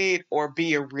she could eat, or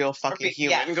be a real fucking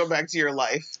human and go back to your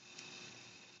life.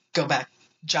 Go back.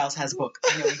 Giles has a book.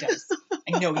 I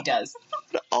know he does.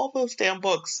 All those damn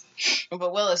books.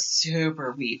 But Willow's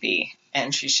super weepy,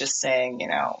 and she's just saying,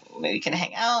 maybe we can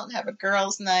hang out and have a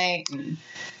girls' night. And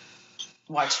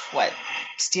Watch what?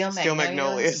 Steel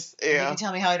Magnolias. Yeah. You can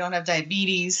tell me how I don't have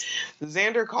diabetes.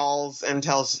 Xander calls and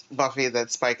tells Buffy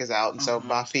that Spike is out, and so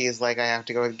Buffy is like, I have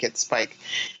to go get Spike.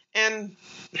 And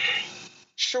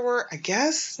sure, I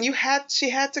guess she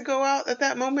had to go out at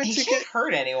that moment He to can't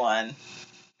hurt anyone.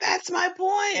 That's my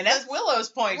point. And that's Willow's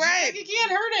point. Right. He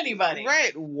can't hurt anybody.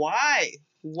 Right. Why?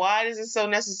 Why is it so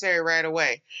necessary right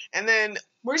away? And then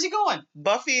where's he going?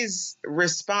 Buffy's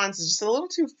response is just a little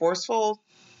too forceful.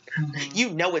 Mm-hmm.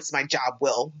 You know it's my job,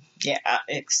 Will. Yeah,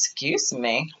 excuse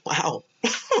me. Wow.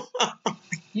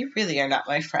 You really are not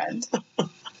my friend.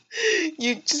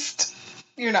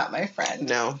 You're not my friend.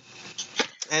 No.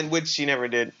 And which she never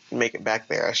did make it back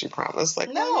there, as she promised.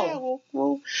 Like, no.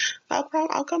 Oh, yeah,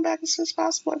 I'll come back as soon as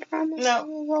possible, I promise. No. I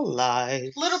was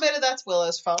alive. A little bit of that's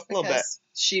Willow's fault. Because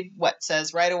she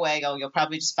says right away, oh, you'll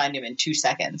probably just find him in 2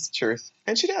 seconds. Truth.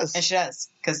 And she does.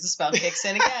 Because the spell kicks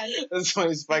in again. That's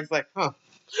funny. Spike's like, huh.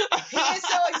 He's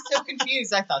so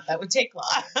confused. I thought that would take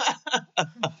long.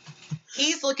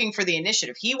 He's looking for the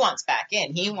initiative. He wants back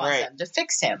in. He wants them to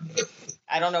fix him.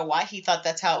 I don't know why he thought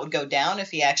that's how it would go down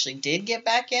if he actually did get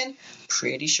back in.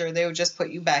 Pretty sure they would just put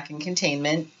you back in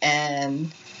containment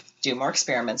and do more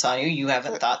experiments on you. You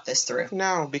haven't thought this through.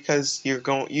 No, because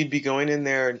you'd be going in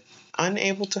there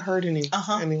unable to hurt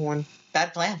anyone.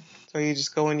 Bad plan. So you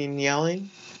just go in and yelling?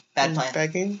 Bad plan.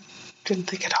 Begging? Didn't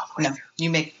think it all the way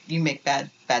through. You make bad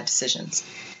decisions.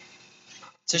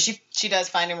 So she does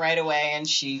find him right away, and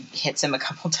she hits him a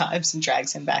couple times and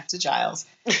drags him back to Giles.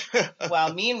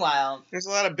 Well, meanwhile... there's a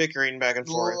lot of bickering back and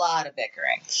forth. A lot of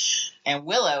bickering. And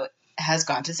Willow has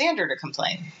gone to Xander to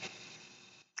complain.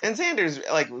 And Xander's,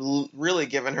 like, really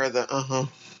giving her the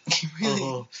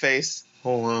face.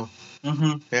 Oh, wow.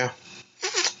 Mm-hmm. Yeah.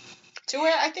 To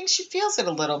where I think she feels it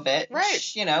a little bit. Right.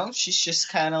 She's just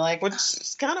kind of like... which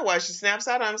is kind of why she snaps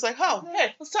out. I was like, oh,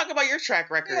 hey, let's talk about your track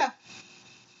record. Yeah.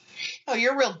 Oh,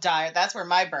 you're real dire. That's where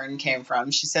my burn came from.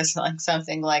 She says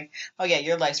something like, oh, yeah,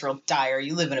 your life's real dire.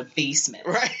 You live in a basement.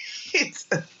 Right.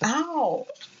 Ow.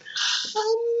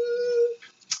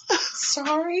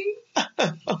 Sorry.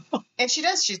 And she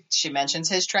does. She mentions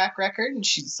his track record, and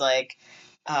she's like,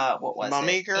 what was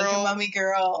Mummy it? Girl. Mummy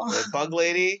Girl. The Bug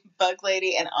Lady. Bug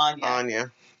Lady and Anya.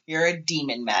 Anya. You're a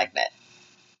demon magnet.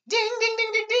 Ding, ding,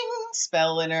 ding, ding, ding.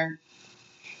 Spell in her.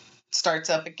 Starts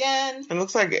up again. And it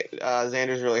looks like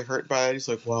Xander's really hurt by it. He's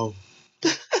like, whoa.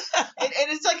 and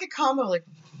it's like a combo, like,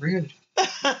 rude.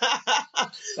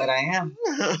 But I am.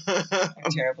 I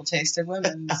have terrible taste in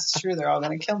women. It's true. They're all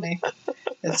going to kill me.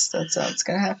 That's how it's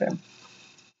going to happen.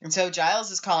 And so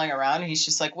Giles is calling around, and he's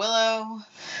just like, Willow,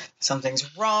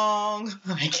 something's wrong.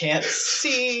 I can't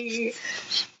see.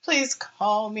 Please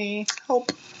call me.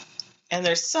 Help. And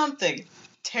there's something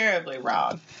terribly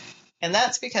wrong. And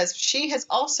that's because she has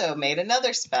also made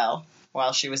another spell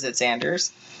while she was at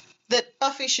Xander's that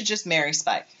Buffy should just marry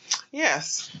Spike.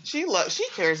 Yes. She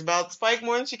cares about Spike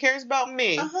more than she cares about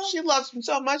me. She loves him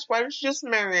so much. Why don't she just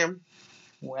marry him?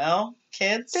 Well,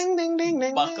 kids, ding, ding, ding,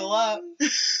 ding, buckle up.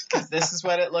 Because this is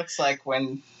what it looks like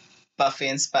when Buffy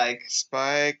and Spike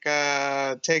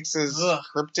takes his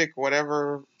cryptic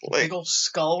whatever, like, big old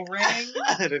skull ring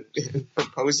and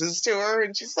proposes to her,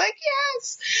 and she's like,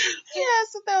 yes,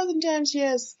 1,000 times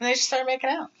yes. And they just start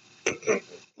making out.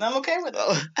 I'm okay with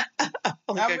it.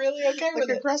 I'm really okay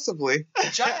with it. Aggressively.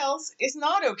 Giles is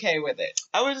not okay with it.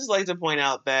 I would just like to point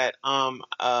out that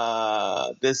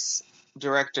this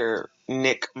director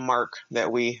Nick Mark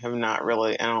that we have not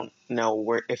really, I don't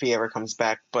know if he ever comes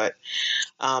back, but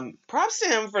props to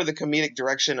him for the comedic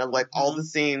direction of like all the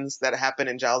scenes that happen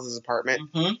in Giles's apartment,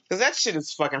 because that shit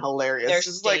is fucking hilarious. They're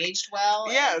just staged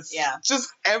well. Yes. Yeah. Just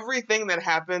everything that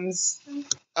happens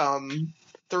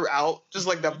throughout, just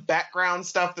like the background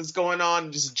stuff that's going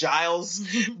on, just Giles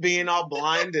being all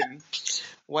blind and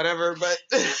whatever, but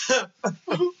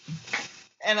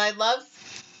and I love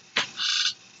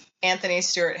Anthony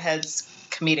Stewart Head's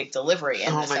comedic delivery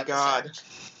in this episode. God.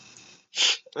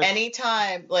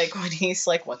 Anytime, like, when he's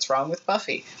like, what's wrong with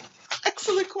Buffy?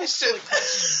 Excellent question.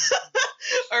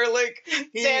 Or like,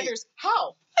 Xander's,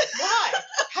 how? Why?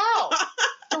 How?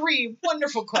 3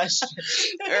 wonderful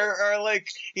questions. or like,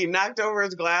 he knocked over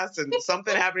his glass and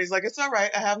something happened. He's like, it's all right.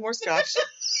 I have more scotch.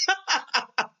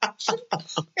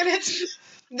 And it's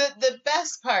the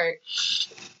best part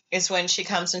is when she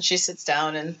comes and she sits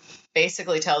down and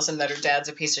basically tells him that her dad's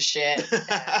a piece of shit and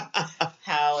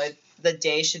how the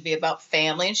day should be about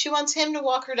family, and she wants him to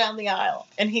walk her down the aisle.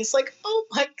 And he's like, oh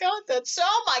my God,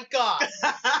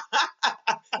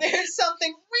 there's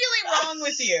something really wrong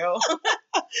with you.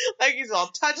 Like, he's all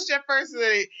touched at first, and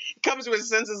then he comes to his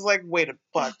senses like, wait a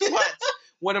fuck,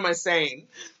 what am I saying?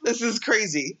 This is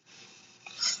crazy.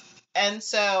 And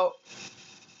so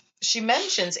she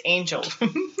mentions Angel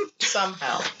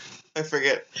somehow. I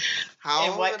forget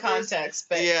how. In what context?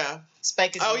 But yeah.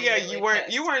 Spike is. Oh yeah, you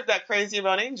weren't that crazy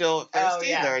about Angel at first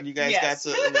either, and you guys got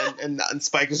to, and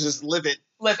Spike is just livid.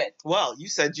 Livid. Well, you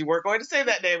said you weren't going to say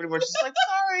that name anymore. She's like,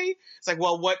 sorry. It's like,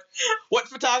 well, what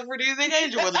photographer do you think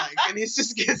Angel would like? And he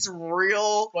just gets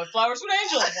real. What flowers would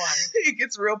Angel want? He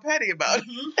gets real petty about it.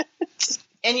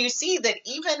 And you see that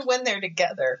even when they're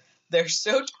together, they're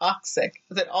so toxic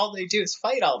that all they do is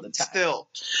fight all the time. Still.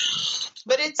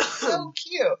 But it's so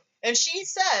cute. And she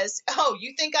says, oh,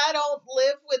 you think I don't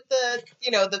live with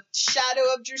the shadow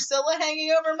of Drusilla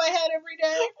hanging over my head every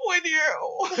day?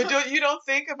 You don't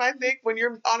think if I think when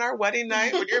you're on our wedding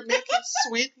night, when you're making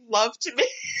sweet love to me.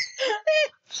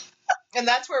 And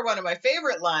that's where one of my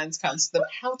favorite lines comes, the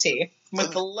pouty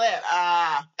with the lip.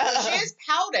 So she is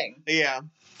pouting. Yeah.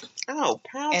 Oh,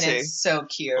 pouty. And it's so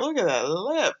cute. Look at that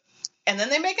lip. And then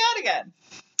they make out again.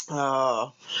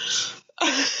 Oh.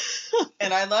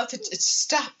 And I love to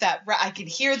stop that. I can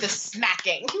hear the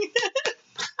smacking.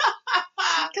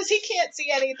 Because he can't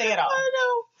see anything at all. I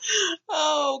know.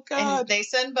 Oh, God. And they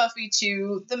send Buffy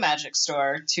to the magic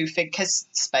store because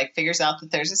Spike figures out that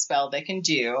there's a spell they can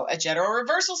do. A general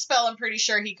reversal spell, I'm pretty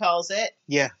sure he calls it.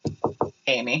 Yeah.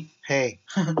 Amy. Hey.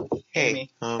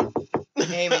 Amy.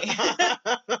 Amy.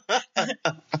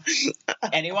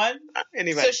 Anyone?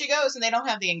 Anybody. So she goes and they don't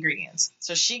have the ingredients.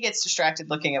 So she gets distracted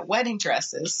looking at wedding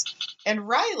dresses. And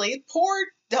Riley, poor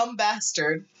dumb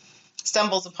bastard,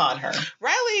 stumbles upon her.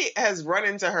 Riley has run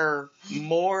into her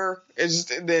more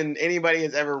than anybody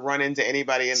has ever run into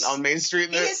anybody on Main Street.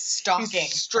 He is stalking.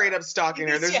 He's straight up stalking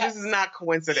her. This is not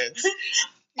coincidence.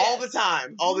 Yes.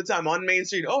 All the time on Main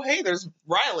Street. Oh, hey, there's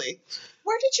Riley.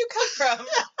 Where did you come from?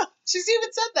 She's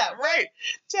even said that, right?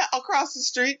 Across the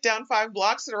street, down 5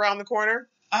 blocks and around the corner.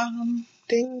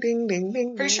 Ding, ding, ding,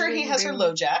 ding. Pretty sure he ding, has ding. her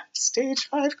low jacked. Stage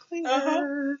 5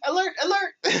 cleaner. Alert,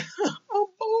 alert.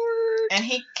 Aboard. And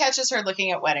he catches her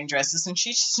looking at wedding dresses, and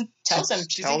she just tells him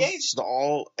she's engaged.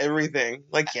 Everything.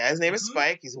 Like, yeah, his name is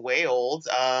Spike. He's way old.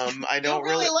 I don't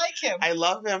really like him. I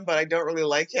love him, but I don't really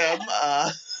like him.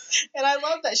 And I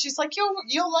love that. She's like,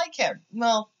 you'll like him.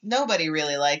 Well, nobody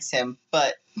really likes him,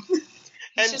 but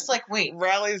he's just like, wait.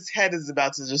 Riley's head is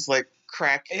about to just like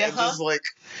crack and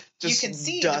just you can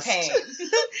see dust. the pain.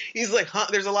 He's like,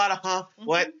 there's a lot of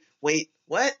what? Wait,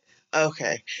 what?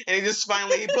 Okay. And he just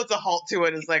finally puts a halt to it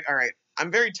and is like, all right, I'm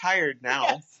very tired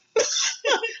now. Yes.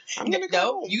 I'm gonna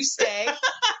go. No, you stay.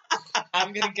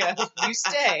 I'm gonna go. You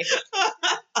stay.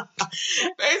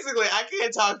 Basically, I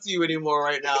can't talk to you anymore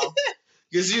right now.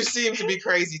 Because you seem to be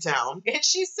crazy town. And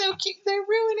she's so cute. They're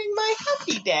ruining my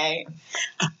happy day.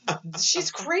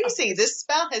 She's crazy. This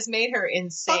spell has made her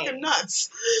insane. Fucking nuts.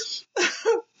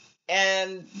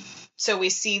 And so we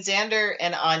see Xander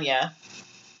and Anya.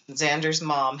 Xander's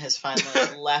mom has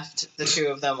finally left the two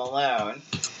of them alone.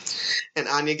 And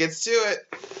Anya gets to it.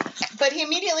 But he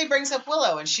immediately brings up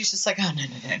Willow, and she's just like, oh, no.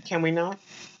 Can we not?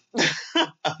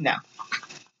 No.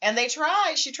 And they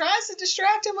try. She tries to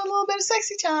distract him with a little bit of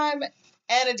sexy time.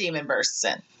 And a demon bursts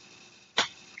in.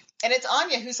 And it's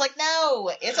Anya who's like,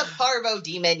 no, it's a parvo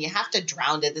demon. You have to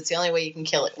drown it. That's the only way you can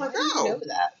kill it. Why do you know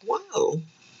that? Wow.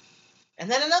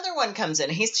 And then another one comes in.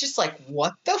 And he's just like,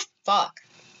 what the fuck?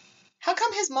 How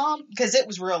come his mom... Because it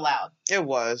was real loud. It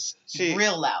was.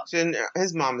 Real loud.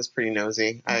 His mom is pretty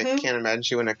nosy. Mm-hmm. I can't imagine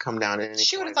she wouldn't have come down at any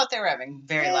She would have point. thought they were having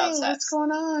very loud sex. What's going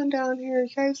on down here?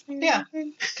 You guys need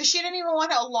anything? Because she didn't even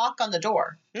want a lock on the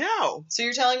door. No. So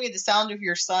you're telling me the sound of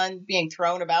your son being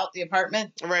thrown about the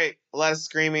apartment? Right. A lot of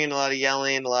screaming, a lot of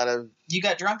yelling, a lot of... You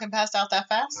got drunk and passed out that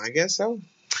fast? I guess so.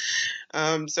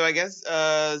 So I guess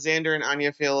Xander and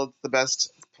Anya feel the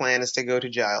best plan is to go to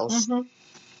Giles. Mm-hmm.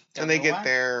 And they get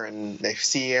there and they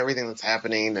see everything that's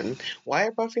happening. And why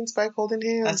are Buffy and Spike holding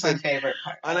hands? That's my favorite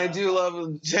part. And I do love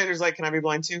Xander's like, can I be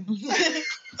blind too?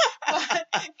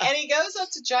 And he goes up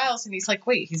to Giles and he's like,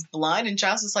 wait, he's blind? And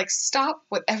Giles is like, stop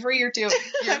whatever you're doing.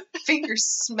 Your fingers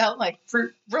smell like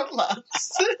fruit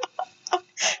roll-ups.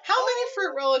 How many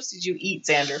fruit roll-ups did you eat,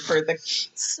 Xander, for the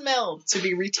smell to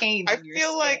be retained in your feel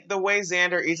skin? like the way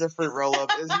Xander eats a fruit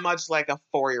roll-up is much like a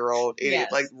 4-year-old. It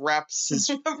Yes. like wraps them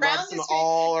his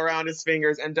all around his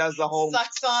fingers and does the whole...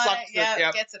 Sucks on it,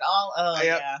 yep. Gets it all. Oh, Yep.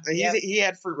 yeah. And he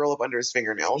had fruit roll-up under his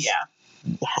fingernails. Yeah.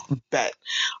 Bet.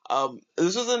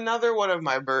 This was another one of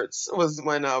my burts, was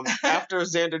when after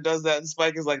Xander does that and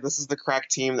Spike is like, this is the crack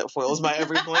team that foils my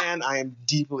every plan. I am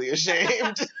deeply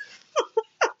ashamed.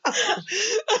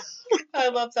 I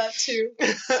love that too.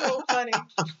 So funny.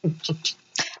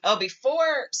 Oh,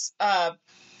 before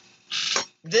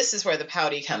this is where the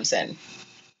pouty comes in.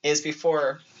 Is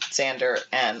before Xander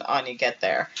and Anya get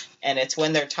there. And it's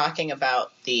when they're talking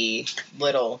about the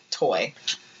little toy.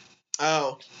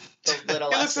 Oh. The little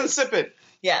It looks S's. insipid.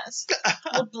 Yes.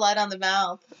 The blood on the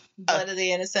mouth. Blood of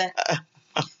the innocent.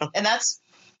 And that's,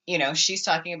 she's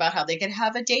talking about how they could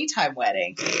have a daytime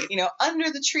wedding, under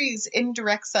the trees in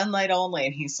direct sunlight only.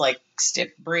 And he's like,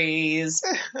 stiff breeze.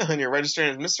 And you're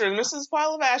registering as Mr. and Mrs.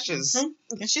 Pile of Ashes.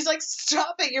 Mm-hmm. And she's like,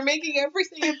 stop it. You're making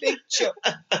everything a big joke.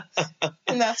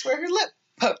 And that's where her lip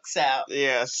pokes out.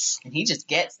 Yes. And he just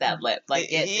gets that lip. Like,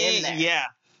 it's in there. Yeah.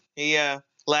 He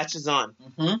latches on.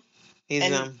 Mm-hmm. He's,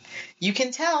 and you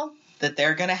can tell that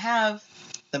they're going to have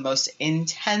the most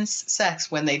intense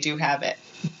sex when they do have it.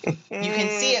 You can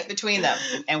see it between them,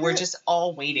 and we're just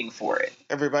all waiting for it.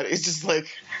 Everybody's just like...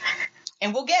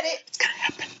 And we'll get it. It's gonna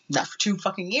happen. Not for 2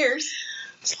 fucking years.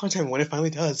 It's a long time when it finally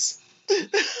does.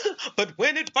 But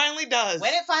when it finally does.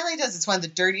 When it finally does, it's one of the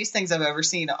dirtiest things I've ever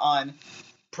seen on...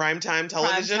 Primetime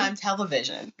television? Primetime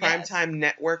television. Primetime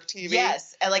network TV?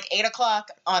 Yes, at like 8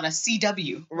 o'clock on a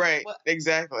CW. Right, What?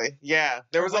 Exactly. Yeah.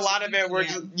 There was a lot of it where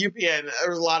just UPN, there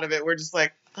was a lot of it where just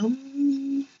like,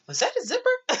 was that a zipper?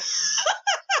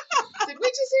 Did we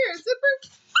just hear a zipper?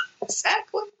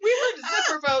 Exactly. We heard a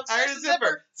zipper, folks. I heard a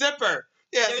zipper. Zipper.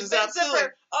 Yes, There's it's that absolutely.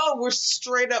 zipper. Oh, we're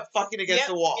straight up fucking against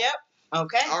the wall. Yep.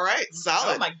 Okay. All right,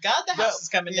 solid. Oh my God, the house is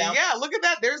coming down. Yeah, look at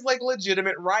that. There's like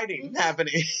legitimate writing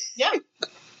happening. Yeah.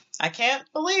 I can't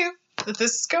believe that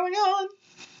this is going on.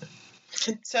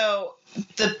 So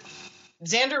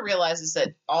Xander realizes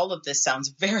that all of this sounds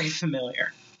very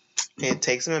familiar. It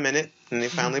takes him a minute, and he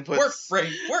finally puts... Work.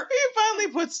 He finally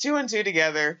puts 2 and 2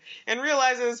 together and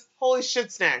realizes, holy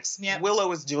shit snacks, Yep.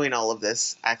 Willow is doing all of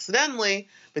this accidentally,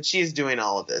 but she's doing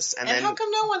all of this. And then, how come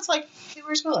no one's like, hey,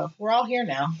 where's Willow? We're all here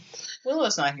now.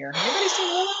 Willow's not here. Anybody seen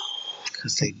Willow?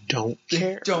 because they don't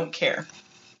care. Don't care.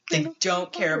 They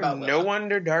don't care about Willow. No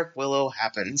wonder Dark Willow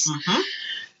happens. Mm-hmm.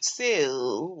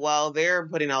 So, while they're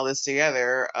putting all this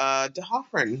together,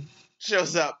 DeHoffrin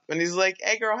shows up, and he's like,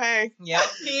 hey, girl, hey. Yep,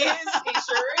 he is. He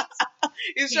sure is.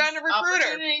 He's trying to recruit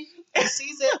her. He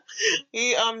sees it.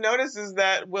 He notices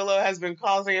that Willow has been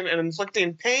causing and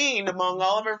inflicting pain among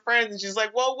all of her friends, and she's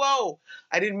like, whoa,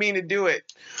 I didn't mean to do it.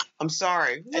 I'm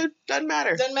sorry. It doesn't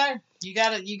matter. Doesn't matter. You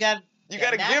got a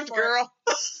gift, girl.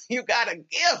 You got a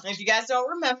gift. If you guys don't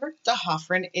remember,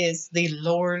 DeHoffrin is the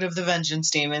Lord of the Vengeance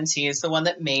Demons. He is the one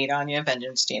that made Anya a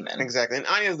Vengeance Demon. Exactly. And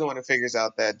Anya's the one who figures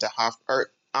out that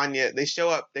Anya, they show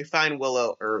up, they find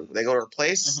Willow, or they go to her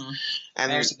place,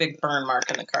 and there's a big burn mark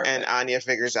in the carpet. And Anya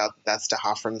figures out that's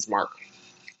DeHoffrin's mark.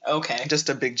 Okay. Just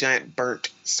a big, giant, burnt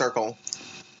circle.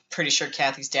 Pretty sure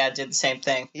Kathy's dad did the same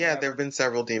thing. Yeah, there have been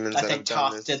several demons that have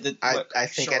done Toph this. did I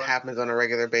think it happens on a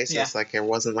regular basis. Yeah. Like, it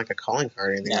wasn't like a calling card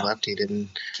or anything left. He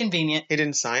didn't... Convenient. He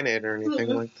didn't sign it or anything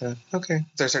like that. Okay.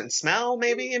 Is there a certain smell,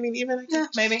 maybe? I mean, even... Yeah,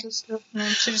 maybe. Just,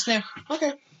 She just knew.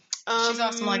 Okay. She's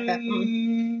awesome like that.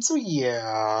 So, yeah.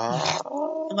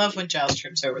 I love when Giles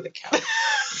trips over the couch.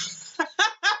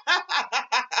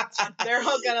 They're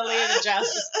all gonna leave and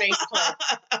Giles just face plant.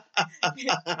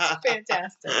 It's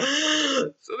fantastic.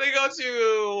 So they go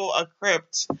to a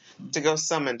crypt to go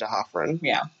summon DeHoffrin.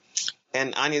 Yeah.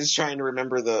 And Anya's trying to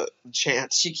remember the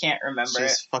chant. She can't remember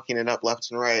She's fucking it up left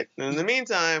and right. And in the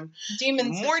meantime,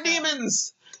 more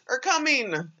demons are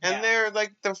coming. And they're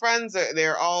like, the friends,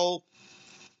 they're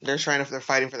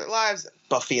fighting for their lives.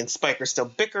 Buffy and Spike are still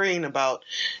bickering about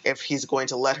if he's going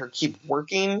to let her keep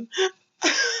working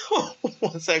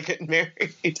once I get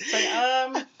married.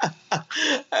 Like,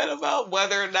 and about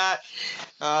whether or not,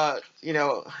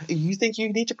 you think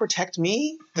you need to protect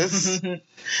me? And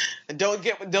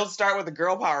don't start with the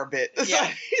girl power bit. That's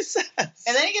what he says.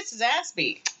 And then he gets his ass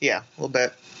beat. Yeah, a little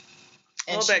bit.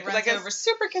 And she runs over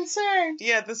super concerned.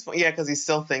 Yeah, at this point, because he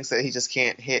still thinks that he just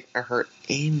can't hit or hurt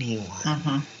anyone.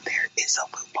 There is a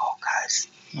loophole, guys.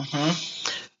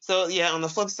 So, on the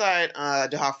flip side,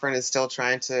 DeHoffrin is still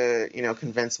trying to,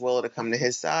 convince Willow to come to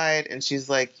his side. And she's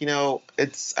like,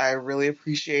 I really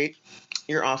appreciate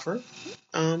your offer,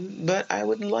 but I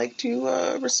would like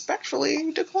to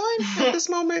respectfully decline at this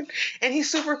moment. And he's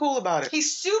super cool about it.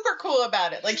 He's super cool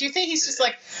about it. Like, you think he's just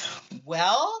like,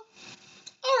 well,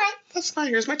 all right. That's fine.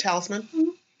 Here's my talisman.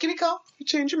 Give me a call. You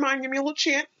change your mind, give me a little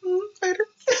chant later.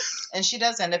 And she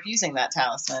does end up using that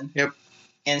talisman. Yep.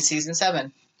 In season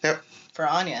 7. Yep. For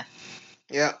Anya.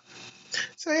 Yeah.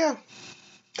 So,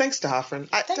 thanks to Hoffman.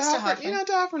 Thanks to Hoffman.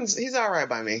 DeHoffman's, he's all right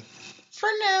by me. For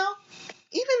now.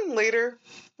 Even later,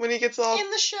 when he gets all in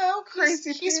the show,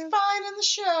 crazy, he's fine in the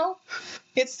show.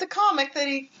 It's the comic that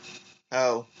he...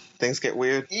 Oh, things get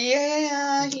weird?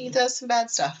 Yeah, he does some bad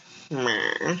stuff.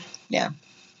 Meh. Yeah.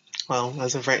 Well,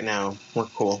 as of right now, we're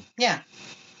cool. Yeah.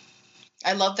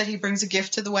 I love that he brings a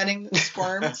gift to the wedding that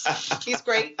squirms. He's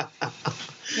great.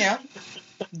 You know,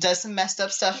 does some messed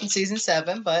up stuff in season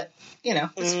 7, but, you know,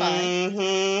 it's fine.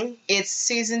 Mm-hmm. It's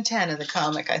season 10 of the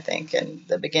comic, I think, and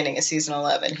the beginning of season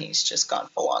 11, he's just gone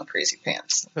full-on crazy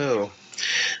pants. Oh.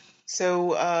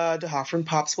 So, De Hoffman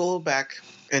pops Willow back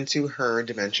into her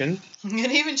dimension.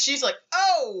 And even she's like,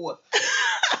 oh!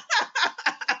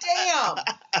 Damn!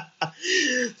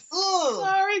 Ugh.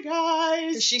 Sorry,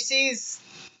 guys. She sees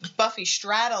Buffy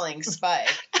straddling Spike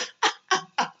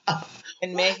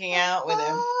and making out with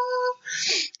him.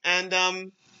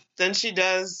 And then she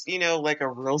does, you know, like a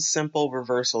real simple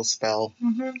reversal spell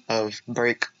of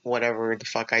break whatever the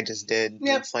fuck I just did.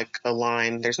 Yep. It's like a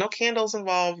line. There's no candles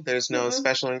involved. There's no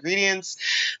special ingredients.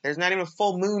 There's not even a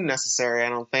full moon necessary, I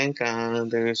don't think.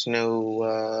 There's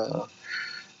no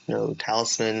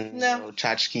talisman, no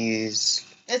tchotchkes.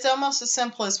 It's almost as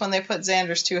simple as when they put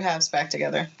Xander's 2 halves back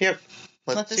together. Yep.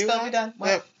 Let the spell be done.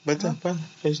 What? Yep. But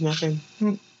there's nothing.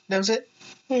 That was it?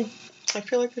 I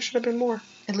feel like there should have been more.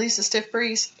 At least a stiff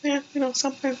breeze. Yeah, you know,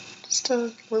 something. Just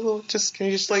a little, can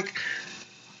you just like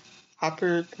hop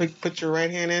your, like put your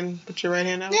right hand in, put your right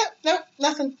hand out? Yeah, no,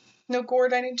 nothing. No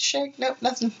gourd I need to shake. Nope,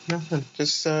 nothing. Nothing.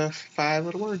 Just 5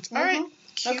 little words. All right.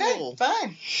 Cool. Okay,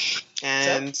 fine.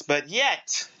 And, but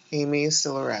yet, Amy is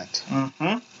still a rat.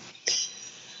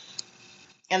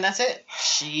 And that's it.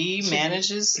 She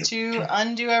manages to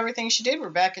undo everything she did. We're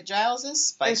back at Giles's.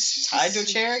 Spike's tied to a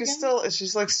chair again.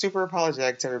 She's like super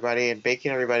apologetic to everybody and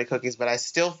baking everybody cookies, but I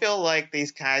still feel like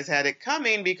these guys had it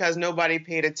coming because nobody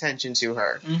paid attention to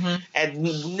her. At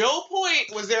no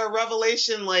point was there a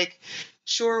revelation like,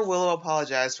 sure, Willow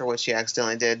apologized for what she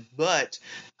accidentally did, but,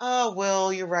 oh,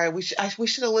 Will, you're right. We should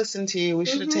have listened to you. We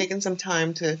should have taken some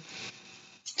time to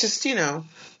just, you know,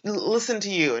 listen to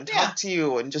you and talk to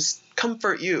you and just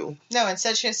comfort you. No,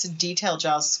 instead she has to detail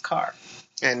Giles' car.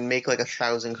 And make like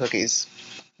 1,000 cookies.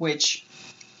 Which,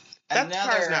 that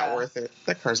car's not worth it.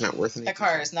 That car's not worth it. That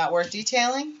car is not worth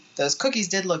detailing. Those cookies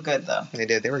did look good, though. They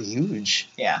did. They were huge.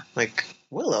 Yeah. Like,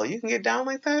 Willow, you can get down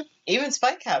like that? Even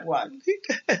Spike had one.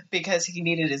 Because he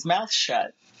needed his mouth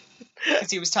shut.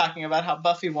 Because he was talking about how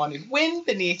Buffy wanted wind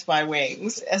beneath my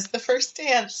wings as the first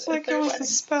dance. Like it was a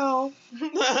spell.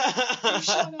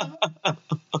 Shut up.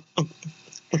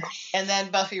 And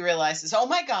then Buffy realizes, oh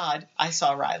my God, I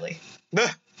saw Riley.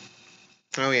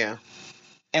 Oh, yeah.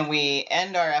 And we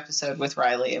end our episode with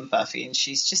Riley and Buffy, and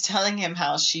she's just telling him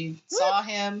how she saw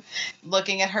him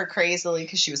looking at her crazily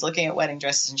because she was looking at wedding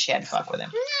dresses and she had to fuck with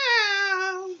him.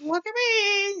 Yeah, look at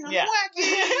me. I'm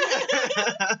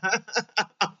wacky.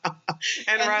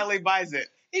 and Riley buys it.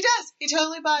 He does. He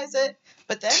totally buys it.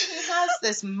 But then he has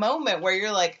this moment where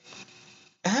you're like,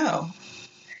 oh.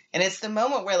 And it's the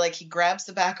moment where, like, he grabs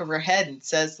the back of her head and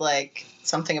says, like,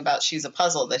 something about she's a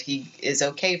puzzle that he is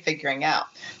okay figuring out.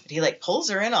 But he, like, pulls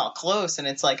her in all close, and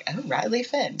it's like, oh, Riley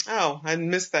Finn. Oh, I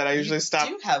missed that. I usually stop.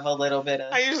 You do have a little bit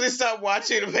of... I usually stop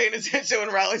watching and paying attention when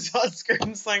Riley's on screen.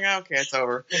 It's like, okay, it's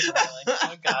over. It's Riley.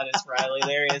 Oh, God, it's Riley.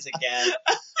 There he is again.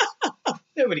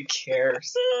 Nobody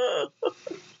cares.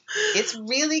 It's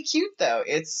really cute, though.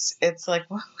 It's like,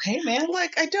 well, hey, man.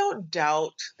 Like, I don't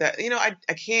doubt that, you know,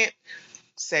 I can't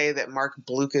say that Mark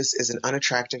Blucas is an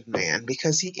unattractive man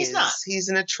because he's not. He's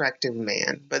an attractive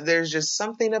man, but there's just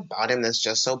something about him that's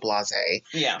just so blasé.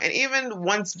 Yeah. And even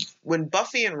when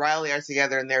Buffy and Riley are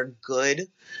together and they're good,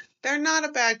 they're not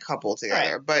a bad couple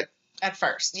together. Right. But at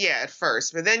first. Yeah, at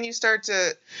first. But then you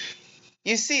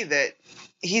see that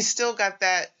he's still got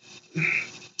that.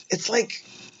 It's like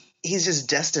he's just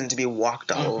destined to be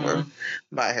walked all over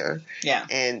by her. Yeah.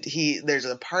 And there's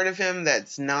a part of him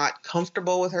that's not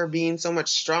comfortable with her being so much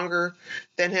stronger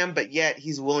than him, but yet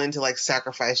he's willing to like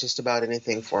sacrifice just about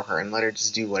anything for her and let her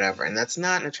just do whatever. And that's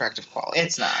not an attractive quality.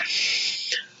 It's not.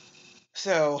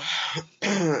 So,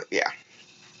 yeah.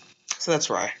 So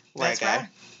that's Riley. That's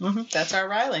Riley. That's our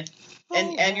Riley.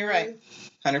 And you're right.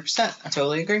 100%. I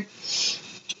totally agree.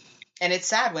 And it's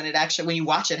sad when you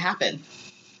watch it happen.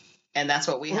 And that's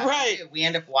what we have to do. We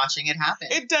end up watching it happen.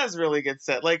 It does really get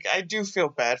sad. Like, I do feel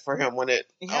bad for him when it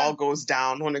all goes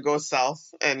down, when it goes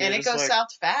south. And it goes south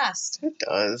fast. It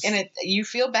does. And you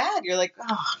feel bad. You're like,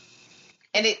 oh.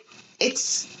 And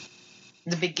it's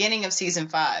the beginning of season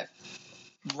 5,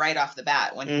 right off the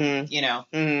bat, when,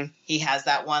 he has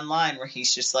that one line where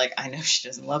he's just like, I know she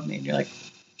doesn't love me. And you're like,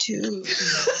 dude.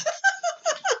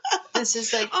 This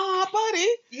is like, oh, buddy.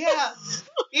 Yeah.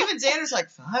 Even Xander's like,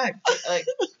 fuck. Like,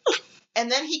 and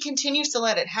then he continues to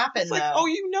let it happen. It's like, oh,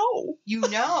 you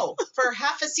know. For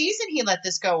half a season, he let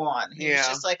this go on. He was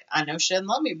just like, I know she doesn't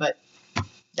love me, but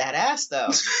that ass though.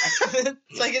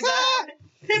 It's like, is that?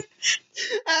 Like,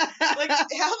 have a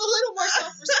little more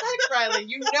self-respect, Riley.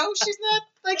 You know she's not,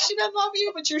 like, she doesn't love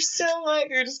you, but you're still, like...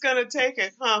 You're just gonna take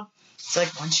it, huh? It's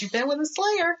like, once you've been with a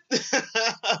Slayer...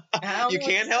 You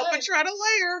can't help but try to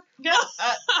layer. Yeah.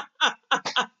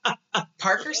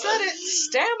 Parker said it.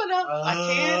 Stamina.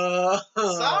 I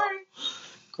can't. Sorry.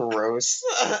 Gross.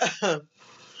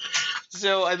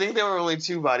 So I think there were only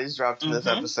 2 bodies dropped in this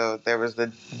episode. There was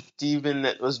the demon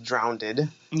that was drowned.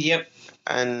 Yep.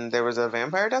 And there was a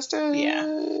vampire dusted. Yeah.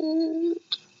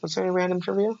 Was there any random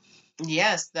trivia?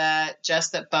 Yes, that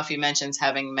Buffy mentions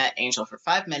having met Angel for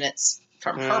 5 minutes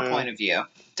from her point of view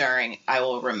during I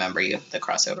Will Remember You, the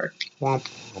crossover. Womp,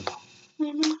 womp.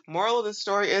 Moral of the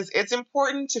story is it's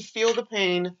important to feel the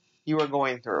pain you are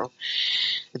going through.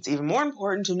 It's even more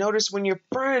important to notice when your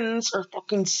friends are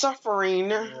fucking suffering.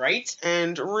 Right?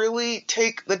 And really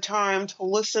take the time to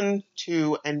listen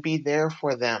to and be there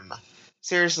for them.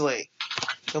 Seriously.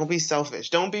 Don't be selfish.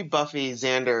 Don't be Buffy,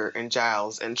 Xander, and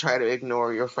Giles and try to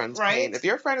ignore your friend's pain. If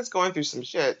your friend is going through some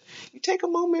shit, you take a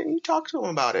moment and you talk to them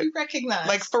about it. You recognize.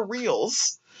 Like, for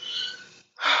reals.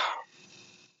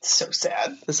 So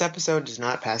sad. This episode does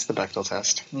not pass the Bechdel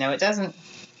test. No, it doesn't.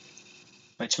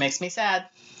 Which makes me sad.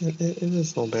 It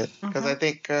is a little bit. Because I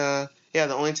think, the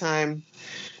only time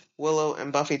Willow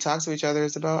and Buffy talk to each other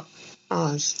is about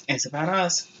us. It's about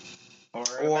us. Or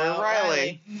about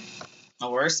Riley.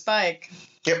 Or Spike.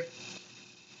 Yep.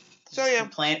 So, yeah.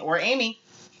 Or Amy.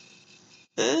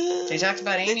 They talked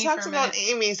about Amy. They talked about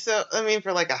Amy, so,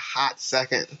 for like a hot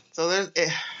second. So there's,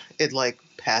 it like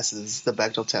passes the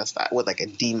Bechdel test with like a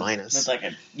D-. With like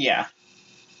a, yeah.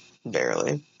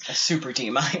 Barely. A super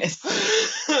D-.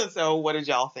 So what did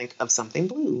y'all think of Something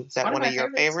Blue? Is that one of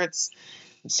your favorites?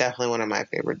 It's definitely one of my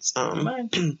favorites.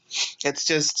 It's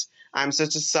just, I'm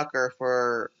such a sucker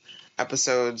for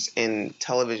episodes in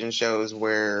television shows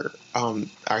where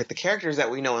the characters that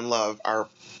we know and love are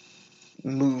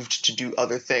moved to do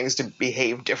other things, to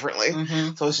behave differently.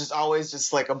 So it's just always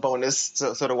just like a bonus.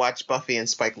 So to watch Buffy and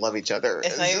Spike love each other.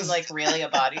 It's not even like really a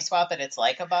body swap, but it's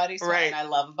like a body swap. Right. And I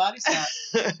love a body swap.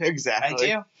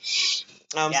 Exactly. I do.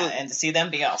 And to see them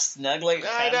be all snuggly.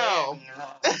 I know.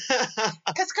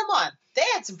 Because come on, they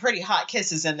had some pretty hot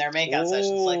kisses in their makeout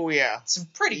sessions. Oh, yeah. Some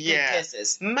pretty good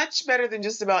kisses. Much better than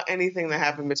just about anything that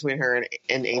happened between her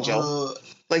and Angel.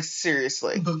 Like,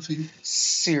 seriously. Buffy.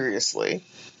 Seriously.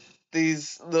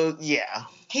 He's so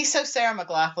Sarah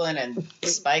McLachlan, and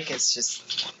Spike is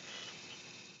just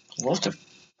Lords of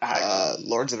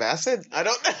Acid? I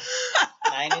don't know.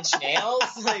 9 Inch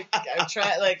Nails? Like, I'm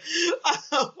trying, like...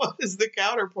 what is the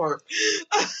counterpart?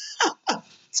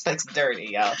 Spike's dirty,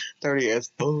 y'all. Dirty as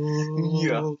fuck.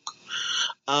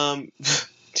 Yeah.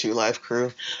 2 Live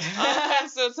Crew.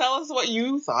 So tell us what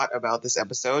you thought about this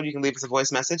episode. You can leave us a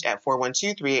voice message at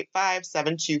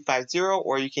 412-385-7250,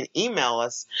 or you can email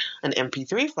us an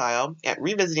MP3 file at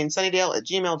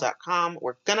revisitingsunnydale@gmail.com.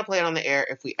 We're going to play it on the air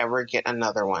if we ever get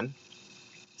another one.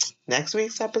 Next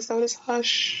week's episode is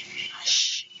Hush.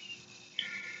 Hush.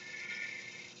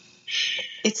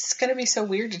 It's going to be so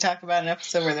weird to talk about an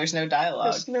episode where there's no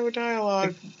dialogue. There's no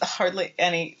dialogue. Hardly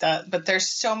any, but there's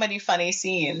so many funny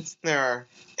scenes. There are.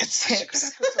 It's such a good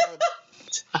episode.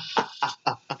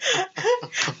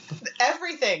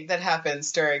 Everything that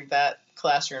happens during that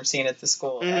classroom scene at the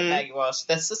school at Maggie Walsh,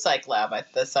 that's the psych lab,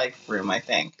 the psych room, I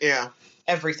think. Yeah.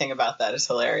 Everything about that is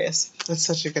hilarious. It's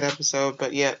such a good episode,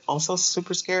 but yet also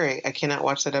super scary. I cannot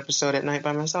watch that episode at night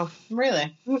by myself.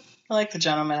 Really? I like The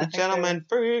Gentleman. The Gentleman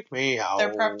freak me out.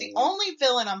 They're the only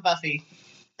villain on Buffy,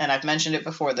 and I've mentioned it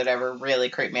before, that ever really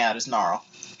creeped me out is Gnarl.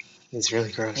 He's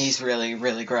really gross. He's really,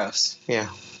 really gross. Yeah.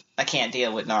 I can't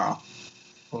deal with Gnarl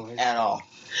at all.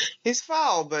 He's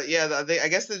foul, but yeah, I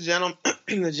guess the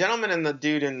gentleman and the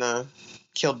dude in the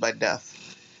Killed by Death.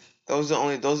 Those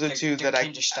are two that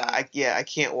I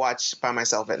can't watch by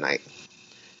myself at night.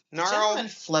 Gnarl, the gentlemen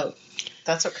float.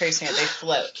 That's what crazy me. They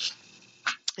float.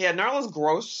 Yeah, Gnarl is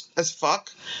gross as fuck,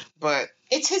 but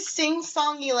it's his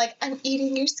sing-songy, like, I'm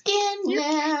eating your skin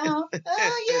now.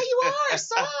 Oh, yeah, you are.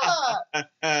 Stop.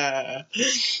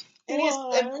 And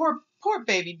poor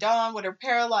baby Dawn with her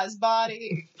paralyzed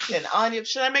body. And Anya,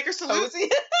 should I make her salute?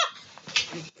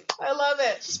 I love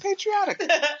it. She's patriotic.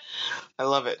 I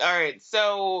love it. All right,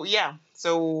 so yeah.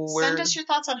 So send us your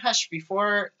thoughts on Hush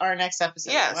before our next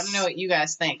episode. Yes. I want to know what you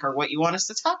guys think, or what you want us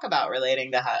to talk about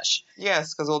relating to Hush.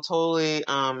 Yes, because we'll totally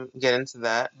get into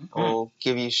that. We'll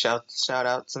give you shout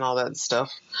outs and all that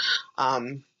stuff.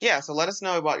 So let us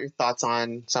know about your thoughts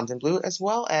on Something Blue, as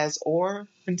well as, or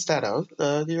instead of,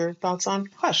 your thoughts on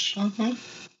Hush.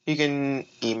 You can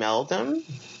email them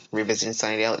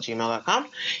revisitingsunnydale@gmail.com.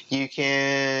 You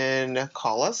can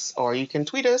call us, or you can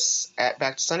tweet us at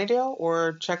Back to Sunnydale,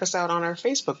 or check us out on our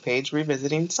Facebook page,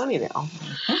 Revisiting Sunnydale.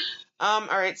 All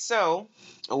right, so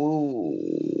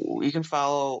you can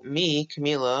follow me,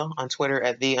 Camila, on Twitter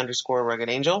at @the_Rugged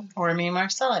Angel. Or me,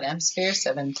 Marcel, at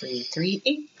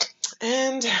msphere7338.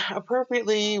 And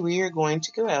appropriately, we are going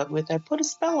to go out with I Put a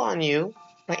Spell on You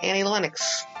by Annie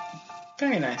Lennox.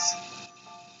 Very nice.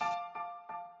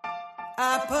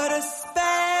 I put a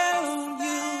spell on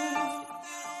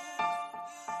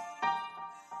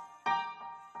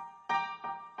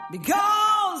you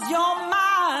because you're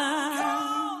mine.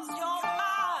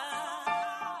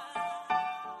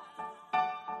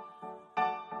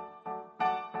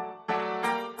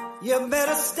 You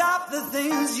better stop the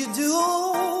things you do.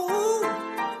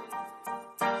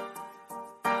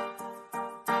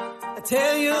 I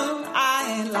tell you,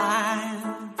 I ain't lying.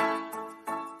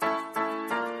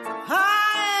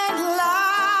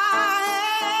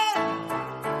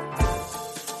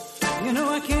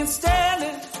 I can't stand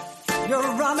it. You're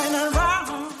running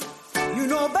around. You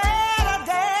know better,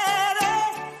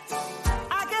 Daddy.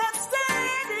 I can't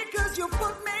stand it 'cause you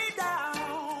put me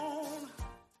down.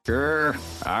 Sure,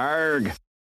 arg.